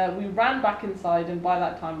 Yes. We ran back inside, and by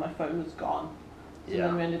that time my phone was gone. So Yeah.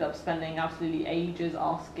 then we ended up spending absolutely ages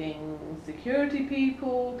asking security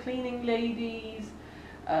people, cleaning ladies,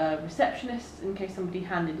 receptionists in case somebody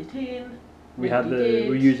handed it in. We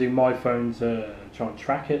were using my phone to try and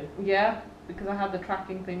track it. Yeah, because I had the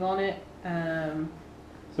tracking thing on it.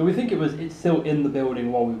 So we think it's still in the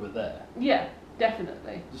building while we were there. Yeah,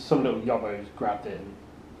 definitely. Just some little yobbos grabbed it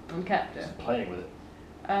And kept it. just playing with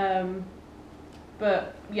it.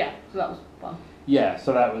 But yeah, so that was fun. Yeah,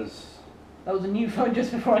 so that was... That was a new phone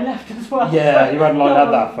just before I left as well. Yeah, so you hadn't like that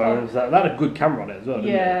had that was phone. fun. So that had a good camera on it as well,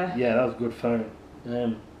 didn't Yeah. it? Yeah, that was a good phone.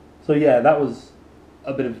 So yeah, that was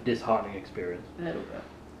a bit of a disheartening experience. A little bit.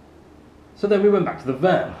 So then we went back to the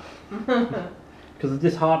van. Because the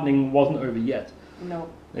disheartening wasn't over yet. No.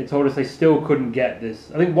 They told us they still couldn't get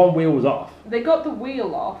this. I think one wheel was off. They got the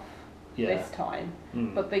wheel off Yeah. this time,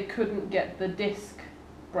 Mm. but they couldn't get the disc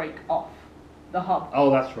brake off the hub. Oh,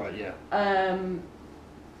 that's right, yeah.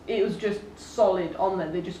 It was just solid on there.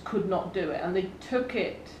 They just could not do it, and they took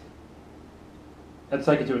it. They'd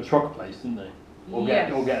take it to a truck place, didn't they? Or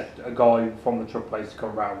Yes. get a guy from the truck place to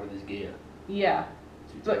come round with his gear. Yeah,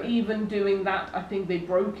 to but do it. even doing that, I think they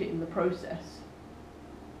broke it in the process.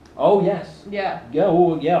 Oh yes. Yeah. Yeah.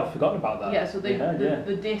 Oh yeah. I've forgotten about that. Yeah, so they yeah.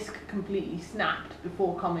 the disc completely snapped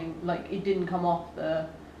before coming. Like it didn't come off the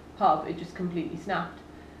hub; it just completely snapped.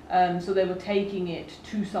 So they were taking it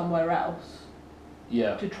to somewhere else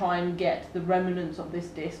Yeah. to try and get the remnants of this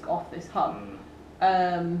disc off this hub.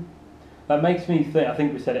 Mm. That makes me think. I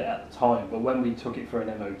think we said it at the time, but when we took it for an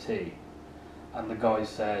MOT, and the guy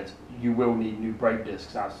said you will need new brake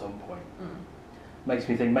discs at some point, makes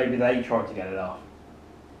me think maybe they tried to get it off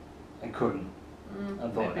and couldn't, and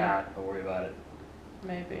thought, maybe. nah, don't worry about it.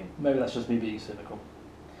 Maybe. Maybe that's just me being cynical.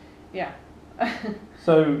 Yeah.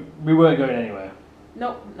 So we weren't going anywhere.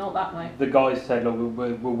 Nope, not that night. The guy said, look,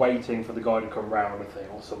 we're waiting for the guy to come round, I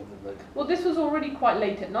think, or something. Like. Well, this was already quite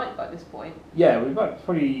late at night by this point. Yeah, we were about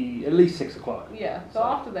probably at least 6 o'clock. Yeah, so So-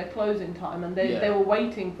 after their closing time, and they Yeah. were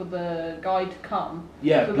waiting for the guy to come,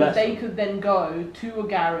 Yeah, so that bless they them. could then go to a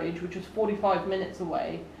garage, which was 45 minutes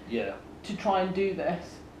away, Yeah. to try and do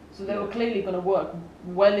this. So they Yeah. were clearly going to work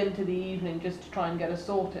well into the evening just to try and get us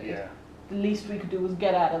sorted. Yeah. The least we could do was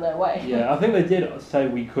get out of their way. Yeah, I think they did say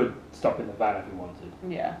we could stop in the van if we wanted.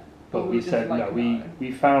 Yeah. But we we were just said like, no. no.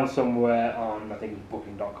 We found somewhere on, I think it was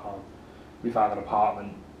booking.com. We found an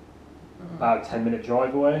apartment about a 10-minute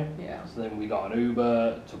drive away. Yeah. So then we got an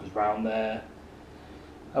Uber, took us round there.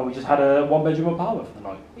 And we just had a 1-bedroom apartment for the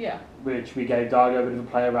night, Yeah. which we gave Dargo a bit of a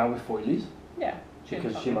play around with foilies, Yeah.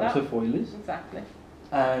 because fuck she with likes her that. foilies. Exactly.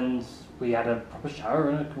 And we had a proper shower,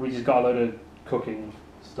 and we just got a load of cooking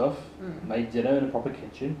stuff, made dinner in a proper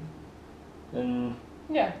kitchen, and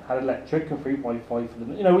Yeah. had electric and free Wi-Fi for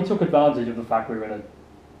them. You know, we took advantage of the fact we were in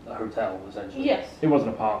a hotel, essentially. Yes. It was an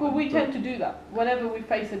apartment. Well, we but- tend to do that. Whenever we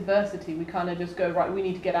face adversity, we kind of just go, right, we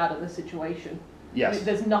need to get out of this situation. Yes.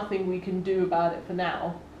 There's nothing we can do about it for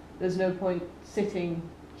now. There's no point sitting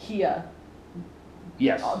here,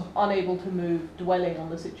 Yes. unable to move, dwelling on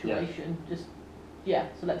the situation. Just, yeah,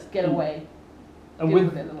 so let's get away. And deal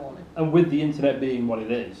with it in the morning. And with the internet being what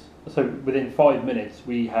it is, so within 5 minutes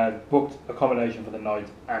we had booked accommodation for the night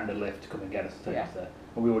and a lift to come and get us to take us there.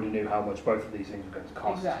 And we already knew how much both of these things were going to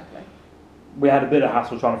cost. Exactly. We had a bit of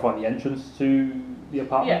hassle trying to find the entrance to the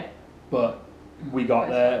apartment, Yeah. but we got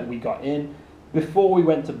there, we got in. Before we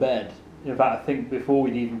went to bed, in fact I think before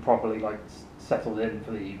we'd even properly settled in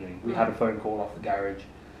for the evening, we had a phone call off the garage,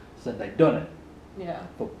 said they'd done it. Yeah.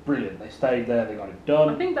 But brilliant, they stayed there, they got it done.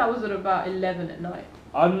 I think that was at about 11 at night.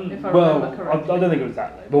 If I remember correctly. I don't think it was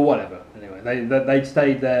that late, but whatever. Anyway, they'd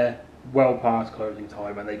stayed there well past closing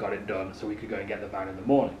time and they got it done so we could go and get the van in the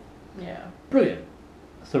morning. Yeah. Brilliant.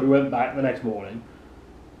 So we went back the next morning.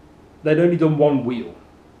 They'd only done one wheel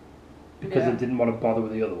because they didn't want to bother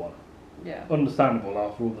with the other one. Yeah. Understandable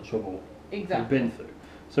after all the trouble we've been through.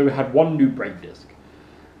 So we had one new brake disc.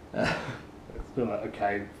 It's been like,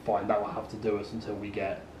 okay, fine, that will have to do us until we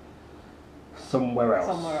get somewhere else.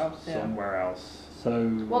 Somewhere else.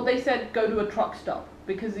 So. Well, they said go to a truck stop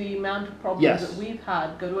because the amount of problems that we've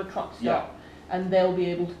had, go to a truck stop, and they'll be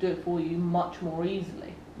able to do it for you much more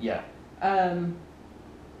easily. Yeah. And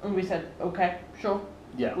we said, okay, sure.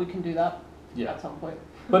 Yeah. We can do that. Yeah. At some point.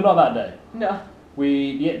 But not that day. No.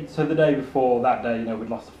 So the day before that day, we'd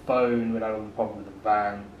lost the phone, we'd had a problem with the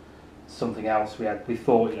van, something else we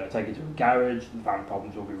thought, take it to a garage, the van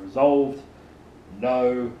problems will be resolved.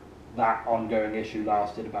 No, that ongoing issue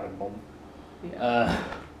lasted about a month. Yeah.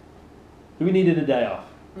 So we needed a day off.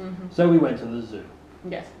 Mm-hmm. So we went to the zoo.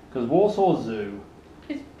 Yes. Because Warsaw Zoo...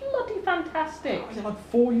 It's bloody fantastic. Is it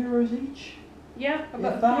like €4 each? Yeah,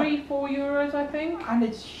 about 3-4 euros, I think. And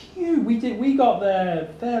it's huge. We got there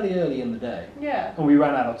fairly early in the day. Yeah. And we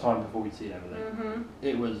ran out of time before we'd seen everything. Mm-hmm.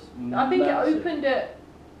 It was I think massive. it opened at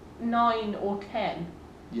 9 or 10.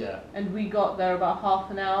 Yeah. And we got there about half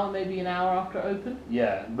an hour, maybe an hour after it opened.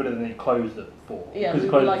 Yeah, but then it closed at 4. Yeah, we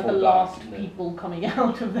were like the last people coming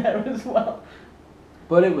out of there as well.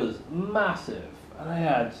 But it was massive. And I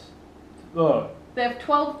had... They have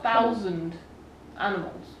 12,000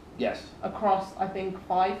 animals. Yes. Across, I think,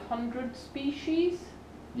 500 species.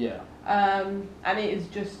 Yeah. And it is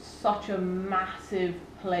just such a massive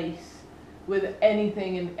place with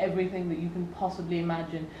anything and everything that you can possibly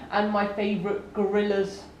imagine. And my favourite,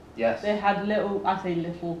 gorillas. Yes. They had I say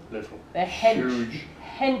little. They're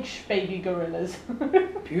hench baby gorillas.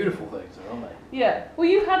 Beautiful things, aren't they? Yeah. Well,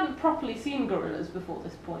 you hadn't properly seen gorillas before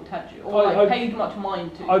this point, had you? Or I paid much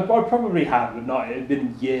mind to? I probably have, but not. It had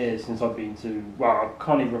been years since I've been to. Well, I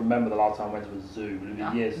can't even remember the last time I went to a zoo. But it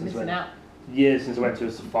had been years since I went to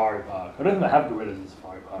a safari park. I don't think they have gorillas in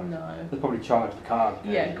safari parks. No. They probably charge the cars.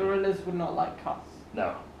 Yeah, gorillas would not like us.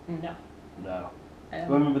 No. No. I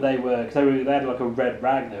remember they had like a red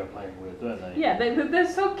rag they were playing with, weren't they? Yeah, they're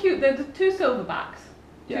so cute. They're the 2 silverbacks.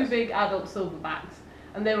 Yes. 2 big adult silverbacks.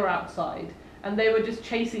 And they were outside. And they were just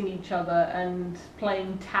chasing each other and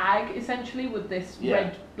playing tag, essentially, with this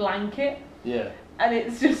red blanket. Yeah. And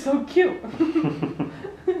it's just so cute.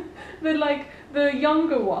 The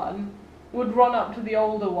younger one would run up to the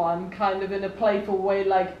older one, kind of in a playful way,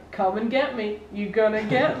 like, come and get me, you gonna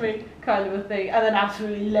get me, kind of a thing, and then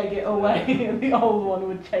absolutely leg it away, and the old one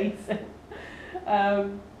would chase it.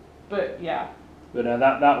 But yeah. But no,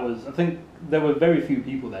 that was, I think there were very few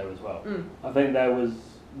people there as well. I think there was,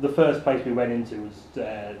 the first place we went into was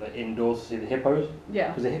the indoors to see the hippos. Yeah.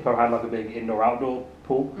 Because the hippo had like a big indoor-outdoor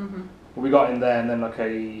pool. Mm-hmm. We got in there and then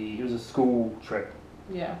it was a school trip.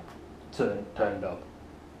 Yeah. Turned up.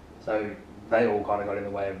 So they all kind of got in the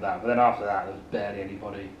way of that. But then after that, there was barely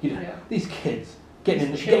anybody. These kids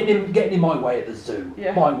getting in my way at the zoo.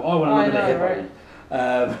 Yeah. I want to look at the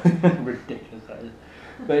hippos. Right? Ridiculous that is.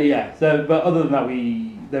 But yeah. But other than that,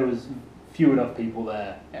 there was few enough people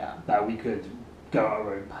there that we could go at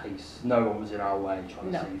our own pace. No one was in our way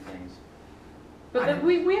trying to see things. But then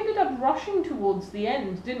we ended up rushing towards the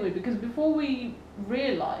end, didn't we? Because before we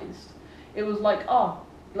realised, it was like,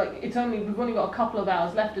 we've only got a couple of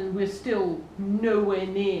hours left and we're still nowhere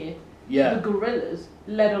near the gorillas,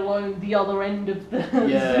 let alone the other end of the zoo.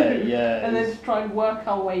 Yeah. And then just try and work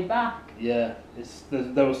our way back. Yeah,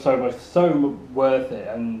 there was so worth it.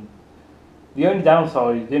 And the only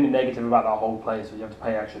negative about that whole place was you have to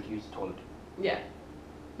pay extra to use the toilet. Yeah.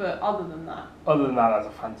 But other than that, that's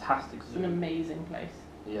a fantastic zoo. It's an amazing place.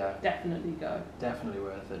 Yeah. Definitely go. Definitely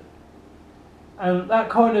worth it. And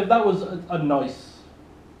that was a nice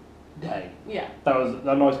day. Yeah. That was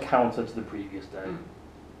a nice counter to the previous day,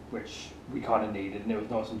 which we kind of needed, and it was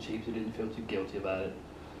nice and cheap, so we didn't feel too guilty about it.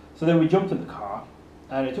 So then we jumped in the car,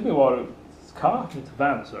 and it took me a while it's a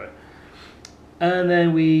van, sorry. And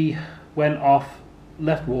then we went off,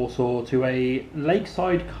 left Warsaw to a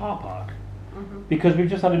lakeside car park. Mm-hmm. Because we've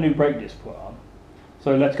just had a new brake disc put on.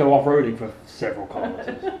 So let's go off-roading for several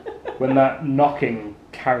kilometres. When that knocking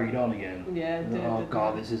carried on again. Yeah, it did. Oh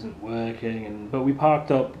god, this isn't working. But we parked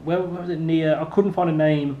up, where was it, near, I couldn't find a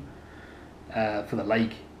name for the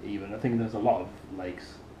lake even. I think there's a lot of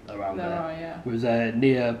lakes around there. Are, yeah. It was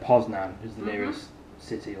near Poznan, is the nearest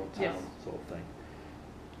city or town sort of thing.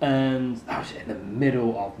 And that was in the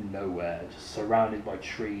middle of nowhere, just surrounded by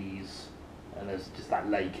trees. And there's just that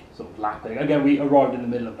lake sort of lapping. Again, we arrived in the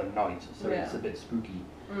middle of the night, so it's a bit spooky.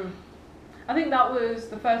 Mm. I think that was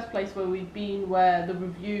the first place where we'd been where the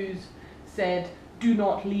reviews said, do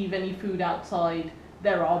not leave any food outside,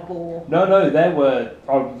 there are boar. No, there were,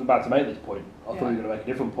 I was about to make this point. I thought we were going to make a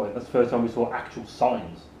different point. That's the first time we saw actual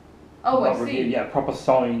signs. Oh, I see. Yeah, proper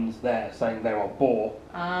signs there saying there are boar.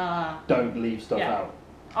 Don't leave stuff out.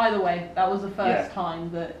 Either way, that was the first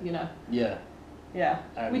time that, Yeah. Yeah.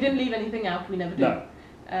 We didn't leave anything out, we never did. No.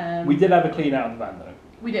 We did have a clean out of the van though.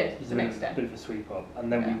 We did, the next day. A bit of a sweep up.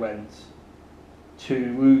 And then we went we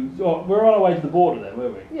were on our way to the border then,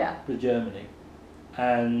 weren't we? Yeah. To Germany.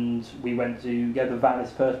 And we went to get the van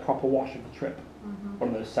its first proper wash of the trip. Mm-hmm. One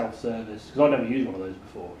of those self-service, because I've never used one of those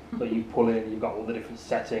before. But you pull in, you've got all the different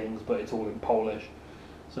settings, but it's all in Polish.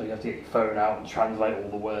 So you have to get your phone out and translate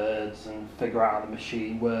all the words and figure out how the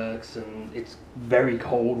machine works, and it's very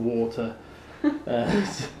cold water.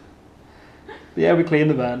 But yeah, we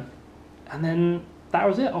cleaned the van, and then that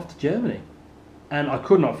was it, off to Germany. And I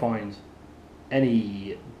could not find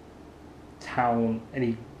any town,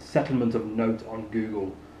 any settlement of note on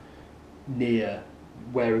Google near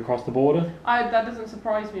where we crossed the border. That doesn't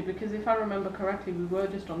surprise me, because if I remember correctly, we were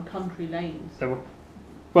just on country lanes. There were,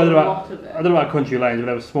 I don't know about country lanes, but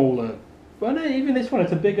there were smaller. Well, no, even this one,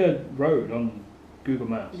 it's a bigger road on Google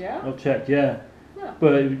Maps. Yeah? I've checked, yeah.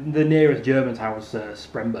 But the nearest German town was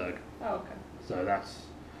Spremberg. Oh, okay. So that's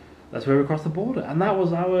where we crossed the border. And that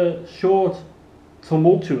was our short,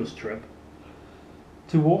 tumultuous trip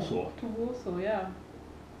to Warsaw. To Warsaw, yeah.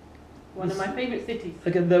 One of my favourite cities.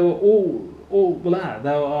 Again, there are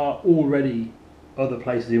already other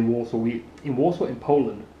places in Warsaw. In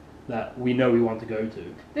Poland, that we know we want to go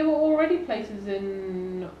to. There were already places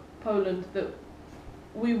in Poland that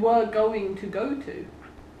we were going to go to.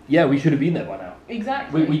 Yeah, we should have been there by now.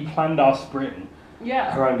 Exactly. We planned our spring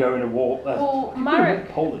around going to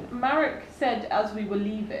Poland. Marek said as we were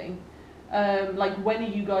leaving, when are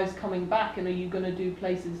you guys coming back, and are you going to do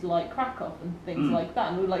places like Krakow and things like that?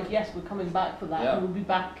 And we were like, yes, we're coming back for that, and we'll be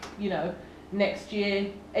back, next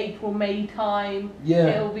year, April, May time. Yeah.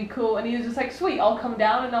 It'll be cool. And he was just like, sweet, I'll come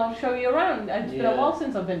down and I'll show you around. It's been a while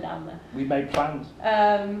since I've been down there. We made plans.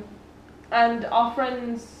 And our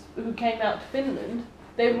friends who came out to Finland,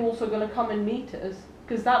 they were also going to come and meet us,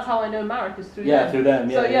 because that's how I know Marek is through them. Yeah, through them,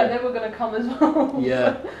 So they were going to come as well.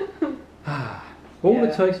 Yeah. All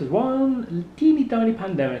it takes is one teeny tiny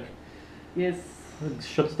pandemic. Yes. It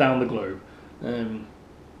shuts down the globe.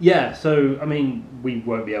 So, I mean, we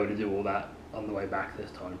won't be able to do all that on the way back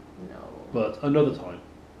this time. No. But another time.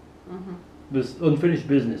 Mm-hmm. There's unfinished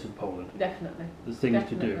business with Poland. Definitely. There's things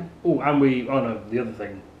to do. Oh, and the other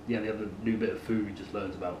thing, the other new bit of food we just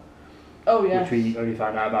learned about. Oh, yes. Which we only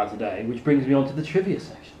found out about today, which brings me on to the trivia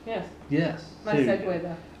section. Yes. Yes. Nice segue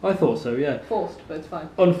there. I thought so, yeah. Forced, but it's fine.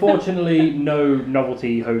 Unfortunately, no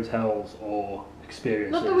novelty hotels or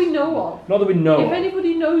experiences. Not that we know of. Not that we know of. If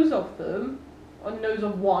anybody knows of them, or knows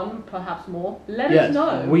of one, perhaps more, let us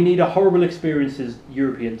know. We need a horrible experiences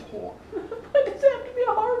European tour. Why does it have to be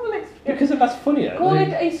a horrible experience? Because that's funnier. Call it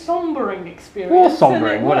a sombering experience. Or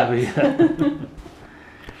sombering, whatever.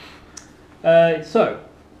 So,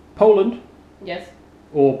 Poland. Yes.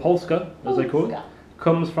 Or Polska, as they call it,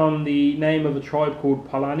 comes from the name of a tribe called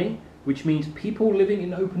Polani, which means people living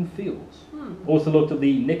in open fields. Also looked at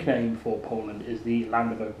the nickname for Poland is the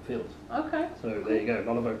land of open fields. Okay. So there you go, a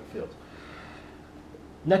lot of open fields.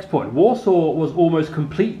 Next point, Warsaw was almost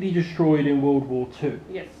completely destroyed in World War II.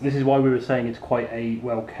 Yes. This is why we were saying it's quite a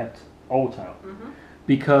well-kept old town. Mm-hmm.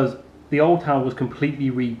 Because the old town was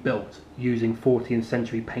completely rebuilt using 14th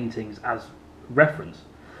century paintings as reference.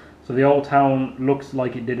 So the old town looks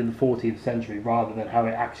like it did in the 14th century rather than how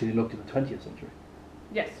it actually looked in the 20th century.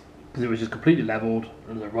 Yes. Because it was just completely levelled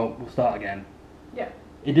and it was like, we'll start again. Yeah.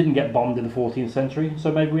 It didn't get bombed in the 14th century,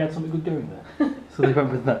 so maybe we had something good going there. So they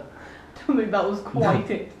went with that. I don't think that was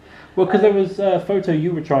quite it. Well, because there was a photo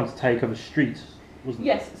you were trying to take of a street, wasn't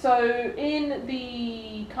there? Yes, so in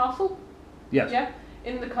the castle. Yes. Yeah.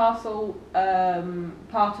 In the castle,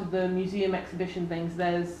 part of the museum exhibition things,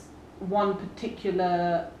 there's one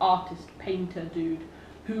particular artist, painter dude,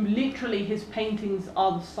 who literally his paintings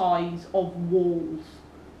are the size of walls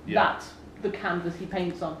that the canvas he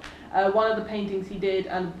paints on. One of the paintings he did,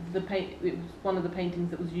 and it was one of the paintings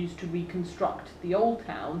that was used to reconstruct the old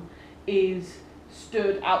town, is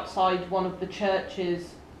stood outside one of the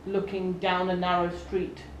churches looking down a narrow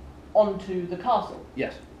street onto the castle.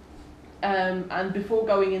 Yes. And before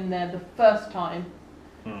going in there the first time,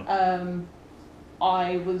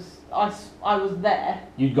 I was there.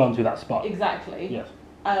 You'd gone to that spot. Exactly. Yes.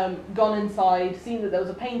 Gone inside, seen that there was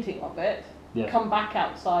a painting of it, Yes. come back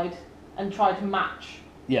outside and tried to match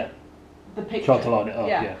Yeah. the picture. Tried to line it up,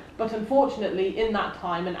 yeah. But unfortunately, in that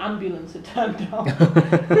time, an ambulance had turned up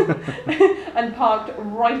and parked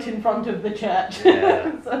right in front of the church.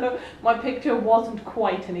 Yeah. So my picture wasn't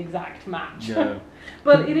quite an exact match. No.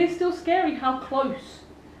 But it is still scary how close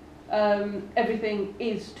everything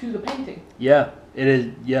is to the painting. Yeah, it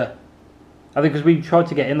is, yeah. I think because we tried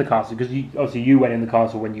to get in the castle, because obviously you went in the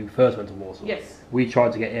castle when you first went to Warsaw. Yes. We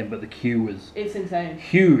tried to get in, but the queue was It's insane.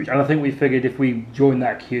 huge, and I think we figured if we joined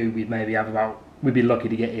that queue, we'd be lucky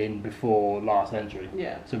to get in before last entry.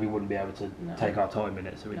 Yeah. So we wouldn't be able to take our time in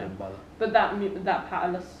it, so we didn't bother. But that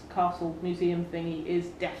Palace Castle Museum thingy is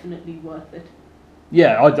definitely worth it.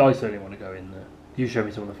 Yeah, I certainly want to go in there. You showed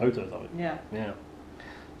me some of the photos of it. Yeah. Yeah.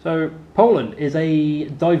 So Poland is a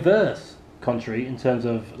diverse country in terms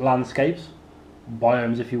of landscapes,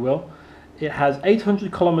 biomes, if you will. It has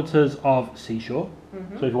 800 kilometres of seashore.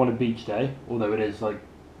 Mm-hmm. So if you want a beach day, although it is like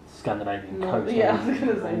Scandinavian coast, yeah, I was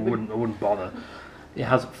going to say. I wouldn't bother. It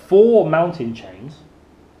has 4 mountain chains.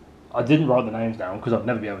 I didn't write the names down because I'd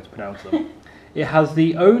never be able to pronounce them. It has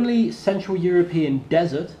the only Central European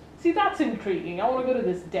desert. See, that's intriguing. I want to go to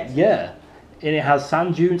this desert. Yeah. And it has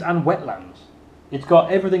sand dunes and wetlands. It's got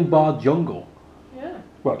everything bar jungle. Yeah.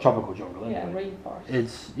 Well, tropical jungle, anyway. Yeah,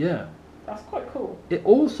 rainforest. That's quite cool. It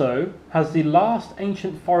also has the last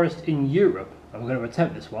ancient forest in Europe. I'm going to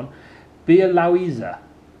attempt this one. Białowieża,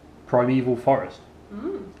 primeval forest.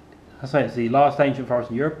 I say it's the last ancient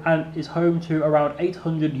forest in Europe, and is home to around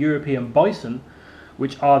 800 European bison,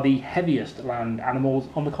 which are the heaviest land animals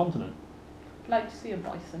on the continent. I'd like to see a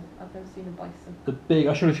bison. I've never seen a bison.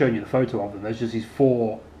 I should have shown you the photo of them. There's just these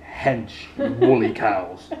 4 hench woolly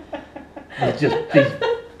cows. They're just these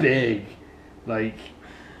big, like,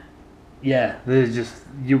 yeah, they're just,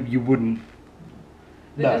 you wouldn't.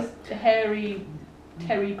 They're just hairy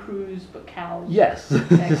Terry Crews, but cows. Yes.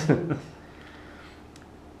 Excellent.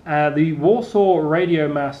 The Warsaw radio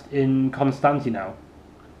mast in Konstantinów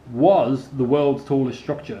was the world's tallest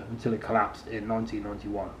structure until it collapsed in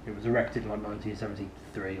 1991. It was erected in like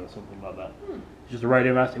 1973 or something like that. Just a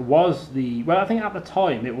radio mast. It was I think at the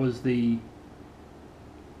time it was the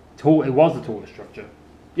tallest structure.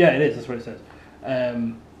 Yeah, it is. That's what it says.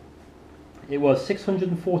 It was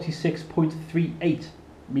 646.38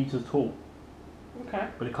 meters tall. Okay.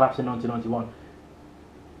 But it collapsed in 1991.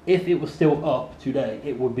 If it was still up today,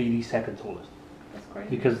 it would be the second tallest. That's crazy.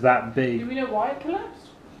 Because that big. Do we know why it collapsed?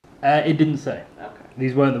 It didn't say. Okay.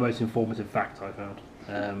 These weren't the most informative facts I found.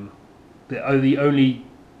 The only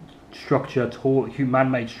structure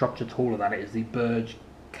man-made structure taller than it is the Burj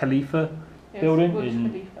Khalifa building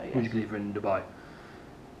Burj Khalifa in Dubai.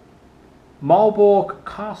 Malbork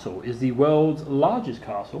Castle is the world's largest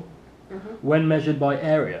castle when measured by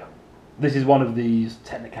area. This is one of these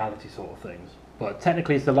technicality sort of things, but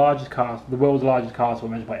technically it's the world's largest castle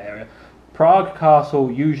measured by area. Prague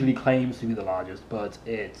Castle usually claims to be the largest, but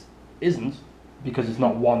it isn't because it's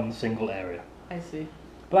not one single area. I see.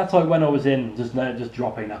 But that's like when I was in, just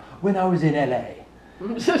dropping now, when I was in LA.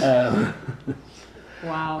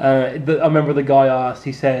 Wow. I remember the guy asked,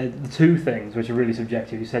 he said the 2 things which are really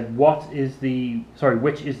subjective. He said, which is the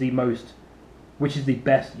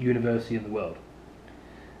best university in the world?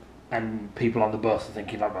 And people on the bus are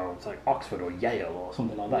thinking like, well, it's like Oxford or Yale or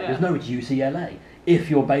something like that. Yeah. He goes, no, it's UCLA. If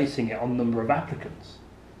you're basing it on number of applicants.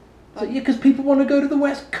 So yeah, because people want to go to the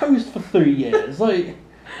West Coast for 3 years. Like,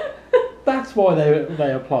 that's why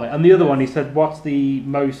they apply. And the other one, he said, what's the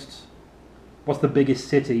biggest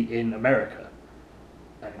city in America?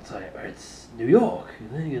 And it's like, it's New York.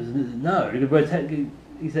 And he goes, no.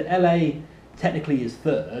 He said LA technically is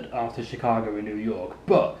 3rd after Chicago and New York,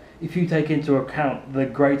 but if you take into account the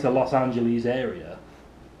greater Los Angeles area,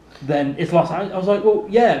 then it's Los Angeles. I was like, well,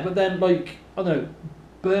 yeah, but then, like, I don't know,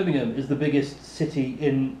 Birmingham is the biggest city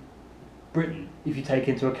in Britain if you take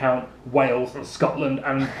into account Wales and Scotland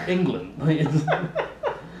and England.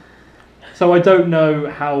 So I don't know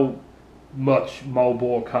how much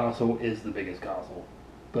Malbork Castle is the biggest castle,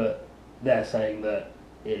 but they're saying that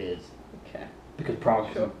it is. Okay. Because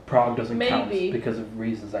Prague doesn't count because of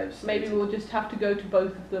reasons they've stated. Maybe we'll just have to go to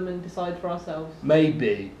both of them and decide for ourselves.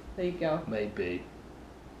 Maybe. There you go. Maybe.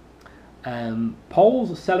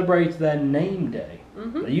 Poles celebrate their name day.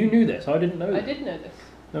 Mm-hmm. You knew this, I didn't know this. I did know this.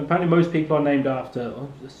 And apparently most people are named after...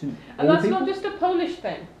 and that's not just a Polish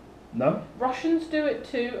thing. No? Russians do it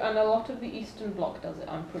too, and a lot of the Eastern Bloc does it,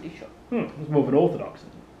 I'm pretty sure. It's more of an Orthodox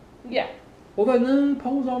thing. Yeah. Although no,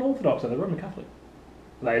 Poles aren't Orthodox, they're Roman Catholic.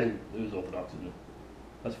 That isn't. It was Orthodox, isn't it?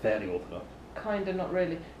 That's fairly Orthodox. Kinda, not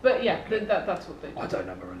really. But yeah, that's what they do. I don't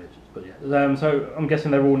know my religions, but yeah. So I'm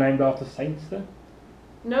guessing they're all named after saints then?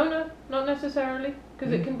 No, not necessarily,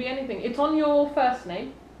 because it can be anything. It's on your first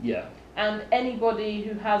name. Yeah. And anybody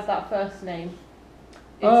who has that first name,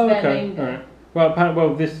 it's their name day. Right. Well,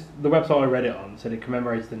 apparently, the website I read it on said it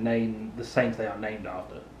commemorates the saints they are named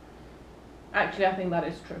after. Actually, I think that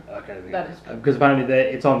is true. Okay. That is true. Because apparently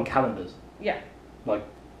it's on calendars. Yeah. Like,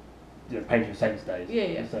 patron saints days.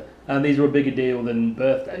 Yeah. So, and these are a bigger deal than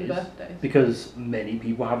birthdays. birthdays. Because many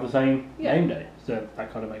people have the same name day. So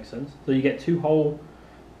that kind of makes sense. So you get two whole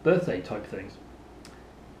birthday type things.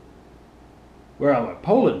 Where am I?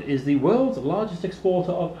 Poland is the world's largest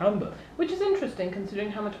exporter of amber. Which is interesting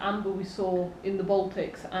considering how much amber we saw in the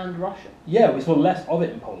Baltics and Russia. Yeah, we saw less of it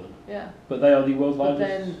in Poland. Yeah. But they are the world's But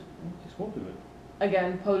largest exporter of it.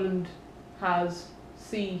 Again, Poland has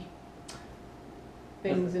sea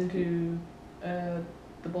things into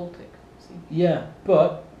the Baltic Sea. Yeah,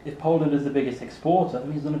 but if Poland is the biggest exporter, that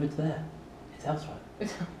means none of it's there. It's elsewhere.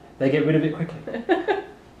 They get rid of it quickly.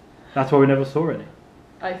 That's why we never saw any.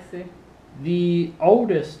 I see. The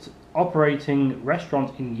oldest operating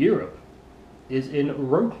restaurant in Europe is in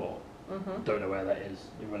Wrocław. Mm-hmm. Don't know where that is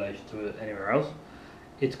in relation to anywhere else.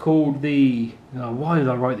 It's called the... Oh, why did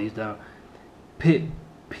I write these down?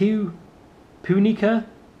 Punica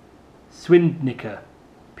Swindnica.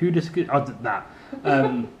 That.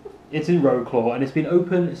 It's in Wrocław and it's been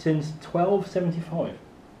open since 1275.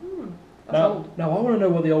 That's old. Now, I want to know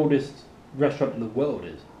what the oldest restaurant in the world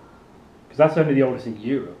is. Because that's only the oldest in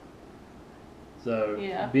Europe. So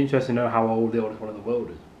it'd be interesting to know how old the oldest one in the world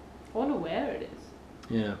is. I wonder where it is.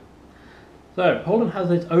 Yeah. So, Poland has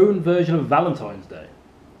its own version of Valentine's Day.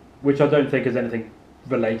 Which I don't think is anything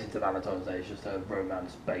related to Valentine's Day. It's just a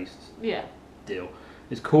romance-based deal.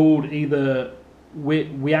 It's called either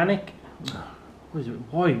Wianek... What is it?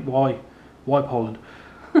 Why Poland?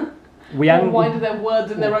 Why do they have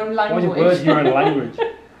words in their own language? Why do words in your own language?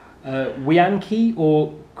 Wianki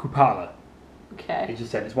or Kupala. Okay. He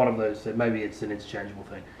just said it's one of those, so maybe it's an interchangeable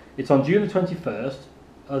thing. It's on June the 21st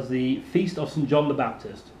as the Feast of St. John the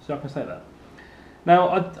Baptist. So I can say that.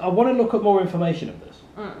 Now, I want to look up more information of this.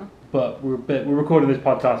 But we're recording this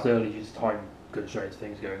podcast early due to time constraints,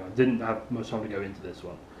 things going on. Didn't have much time to go into this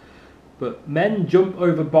one. But men jump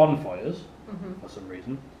over bonfires for some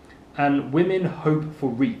reason, and women hope for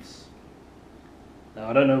wreaths. Now,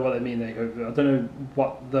 I don't know what they mean. I don't know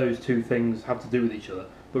what those two things have to do with each other.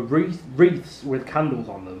 But wreaths with candles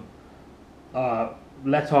on them are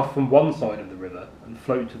let off from one side of the river and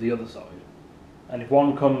float to the other side. And if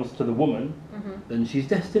one comes to the woman, then she's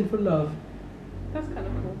destined for love. That's kind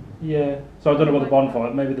of cool. Yeah. So I don't know what the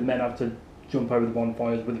bonfire... Maybe the men have to jump over the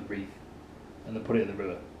bonfires with a wreath and then put it in the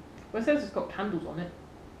river. Well, it says it's got candles on it.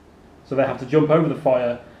 So they have to jump over the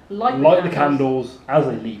fire, light the candles as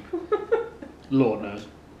they leap. Lord knows.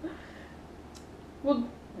 Well,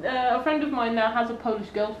 a friend of mine now has a Polish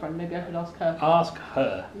girlfriend. Maybe I should ask her. Ask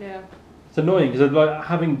her. Yeah. It's annoying because like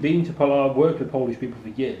having been to Poland, I've worked with Polish people for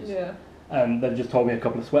years. Yeah. And they've just told me a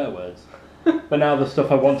couple of swear words. But now the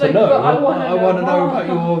stuff I want to know, I want to know about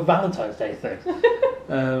your Valentine's Day thing.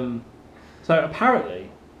 So apparently,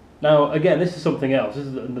 now again, this is something else. This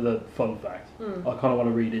is another fun fact I kind of want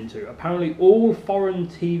to read into. Apparently, all foreign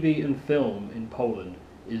TV and film in Poland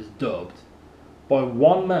is dubbed by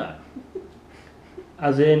one man.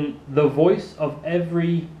 As in, the voice of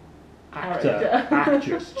every actor,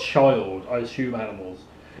 actress, child, I assume animals,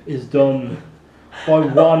 is done by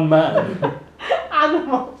one man.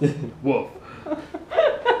 Animals. Woof.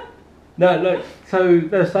 No, look, so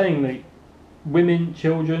they're saying that women,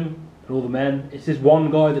 children, and all the men, it's this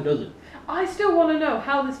one guy that does it. I still want to know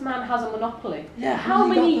how this man has a monopoly. Yeah, how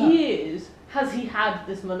many years has he had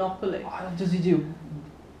this monopoly? Does he do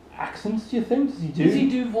accents, do you think? Does he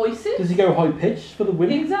do voices? Does he go high pitched for the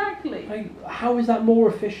women? Exactly. Like, how is that more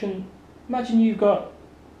efficient? Imagine you've got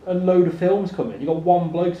a load of films coming. You've got one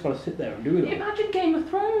bloke's got to sit there and do it all. Imagine Game of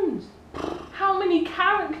Thrones. How many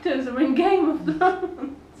characters are in Game of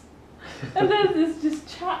Thrones? And there's this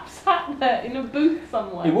just chap sat there in a booth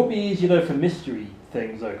somewhere. It would be easier though for mystery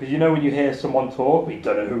things though, because you know when you hear someone talk, but you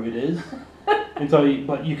don't know who it is. And so,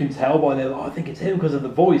 but you can tell by their, I think it's him because of the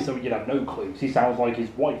voice, so you'd have no clue, because he sounds like his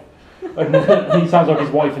wife. And he sounds like his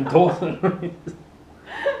wife and daughter.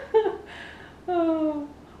 Oh.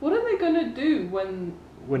 What are they going to do when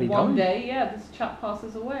he one dies? day, this chap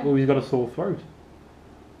passes away? Well, he's got a sore throat.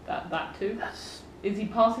 That too. That's... Is he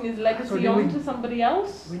passing his legacy Sorry, on to somebody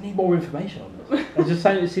else? We need more information on this. I'm just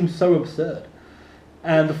saying, it seems so absurd.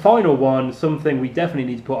 And the final one, something we definitely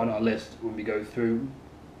need to put on our list when we go through.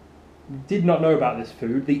 Did not know about this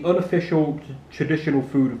food. The unofficial traditional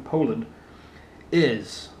food of Poland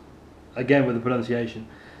is, again with the pronunciation,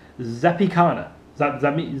 zapikana.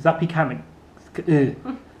 Zapikana.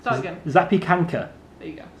 Start again. Zapikanka. There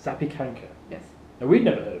you go. Zapikanka. Yes. Now we'd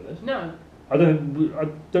never heard of this. No. I don't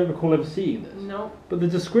recall ever seeing this. No. But the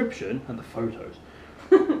description and the photos.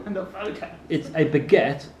 And the photo. It's a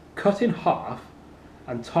baguette cut in half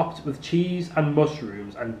and topped with cheese and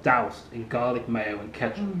mushrooms and doused in garlic mayo and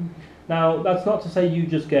ketchup. Now, that's not to say you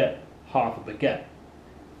just get half a baguette.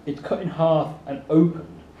 It's cut in half and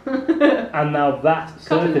opened. And now that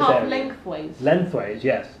cut in surface half area... lengthways. Lengthways,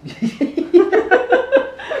 yes.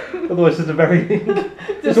 Otherwise it's a very...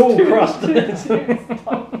 it's all crust.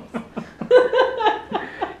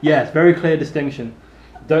 Yes, very clear distinction.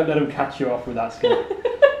 Don't let them catch you off with that skill.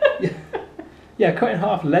 Yeah, cut in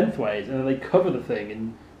half lengthways, and then they cover the thing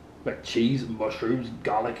in like cheese, mushrooms,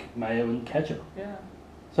 garlic, mayo, and ketchup. Yeah.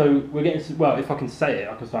 So we're getting... Well, if I can say it,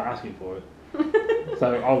 I can start asking for it.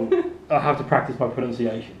 So I'll have to practice my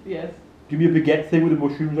pronunciation. Yes. Give me a baguette thing with the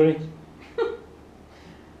mushrooms on it.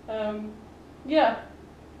 Yeah.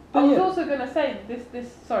 I was also going to say,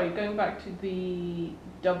 sorry, going back to the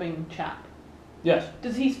dubbing chap. Yes.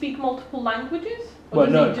 Does he speak multiple languages? Or Well,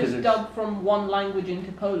 does no, he 'cause just dub from one language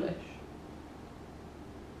into Polish?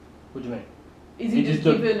 What do you mean? Is he just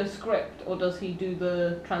given a script, or does he do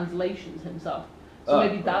the translations himself? So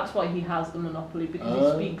maybe that's why he has the monopoly,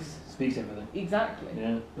 because he speaks everything. Exactly.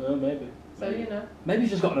 Yeah, maybe. So, you know. Maybe he's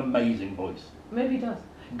just got an amazing voice. Maybe he does.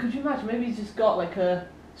 Could you imagine? Maybe he's just got like a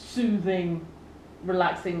soothing,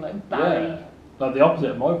 relaxing, like Barry. Yeah, like the opposite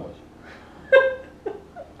of my voice.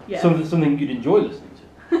 Yeah. Something you'd enjoy listening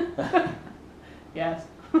to. Yes.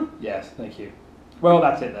 Yes, thank you. Well,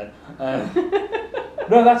 that's it then.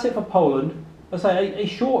 No, that's it for Poland. Let's say a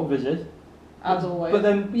short visit. As always. But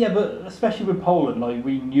then, but especially with Poland, like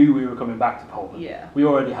we knew we were coming back to Poland. Yeah. We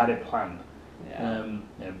already had it planned. Yeah.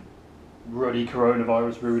 Ruddy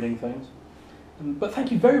coronavirus ruining things. But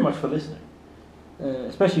thank you very much for listening.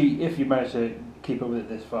 Especially if you managed to keep up with it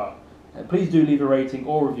this far. Please do leave a rating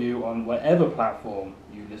or review on whatever platform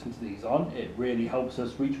you listen to these on. It really helps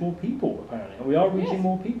us reach more people, apparently. And we are reaching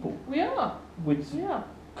more people. We are. Which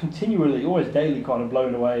continually, always daily, kind of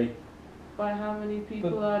blown away. By how many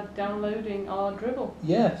people are downloading our dribble.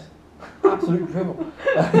 Yes. Absolute dribble.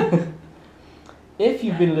 If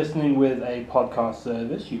you've been listening with a podcast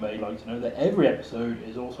service, you may like to know that every episode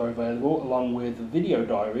is also available along with video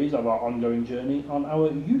diaries of our ongoing journey on our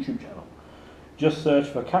YouTube channel. Just search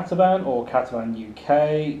for Catavan or Catavan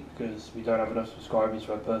UK because we don't have enough subscribers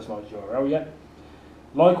for a personalised URL yet.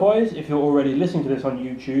 Likewise, if you're already listening to this on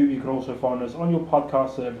YouTube, you can also find us on your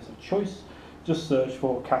podcast service of choice. Just search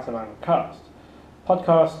for Catavan Cast.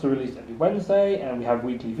 Podcasts are released every Wednesday and we have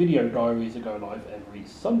weekly video diaries that go live every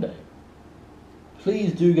Sunday.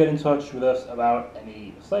 Please do get in touch with us about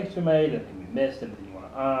any mistakes we made, anything we missed, anything you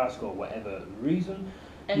want to ask or whatever reason.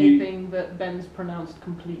 Anything that Ben's pronounced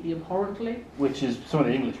completely abhorrently. Which is some of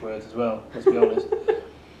the English words as well, let's be honest.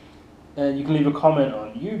 And you can leave a comment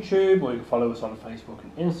on YouTube or you can follow us on Facebook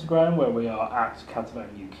and Instagram where we are at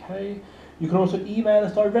Catavan UK. You can also email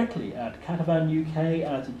us directly at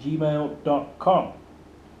catavanuk@gmail.com.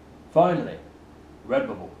 Finally,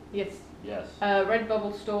 Redbubble. Yes. Yes.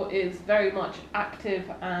 Redbubble store is very much active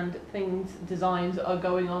and designs are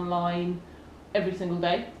going online every single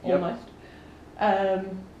day, almost.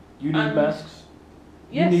 You need masks?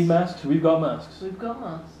 Yes. You need masks? We've got masks. We've got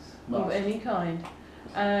masks. Of any kind.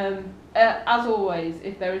 As always,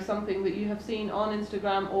 if there is something that you have seen on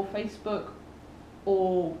Instagram or Facebook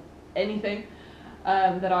or anything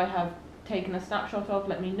that I have taken a snapshot of,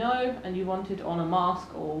 let me know, and you want it on a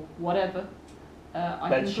mask or whatever, I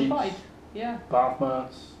can provide. Yeah. Bath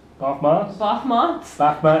mats. Bath mats? Bath mats.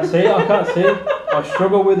 Bath mats. See, I can't see. I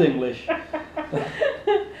struggle with English.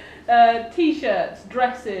 T-shirts,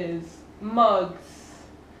 dresses, mugs,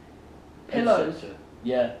 pillows.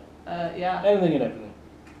 Yeah. Yeah. Anything and everything.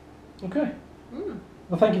 Okay.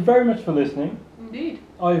 Well, thank you very much for listening. Indeed.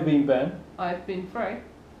 I've been Ben. I've been Frey.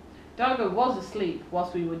 Dargo was asleep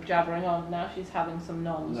whilst we were jabbering on. Now she's having some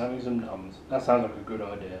noms. Having some noms. That sounds like a good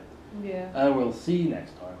idea. Yeah. And we'll see you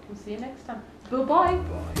next time. We'll see you next time. Bye-bye.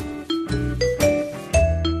 Bye.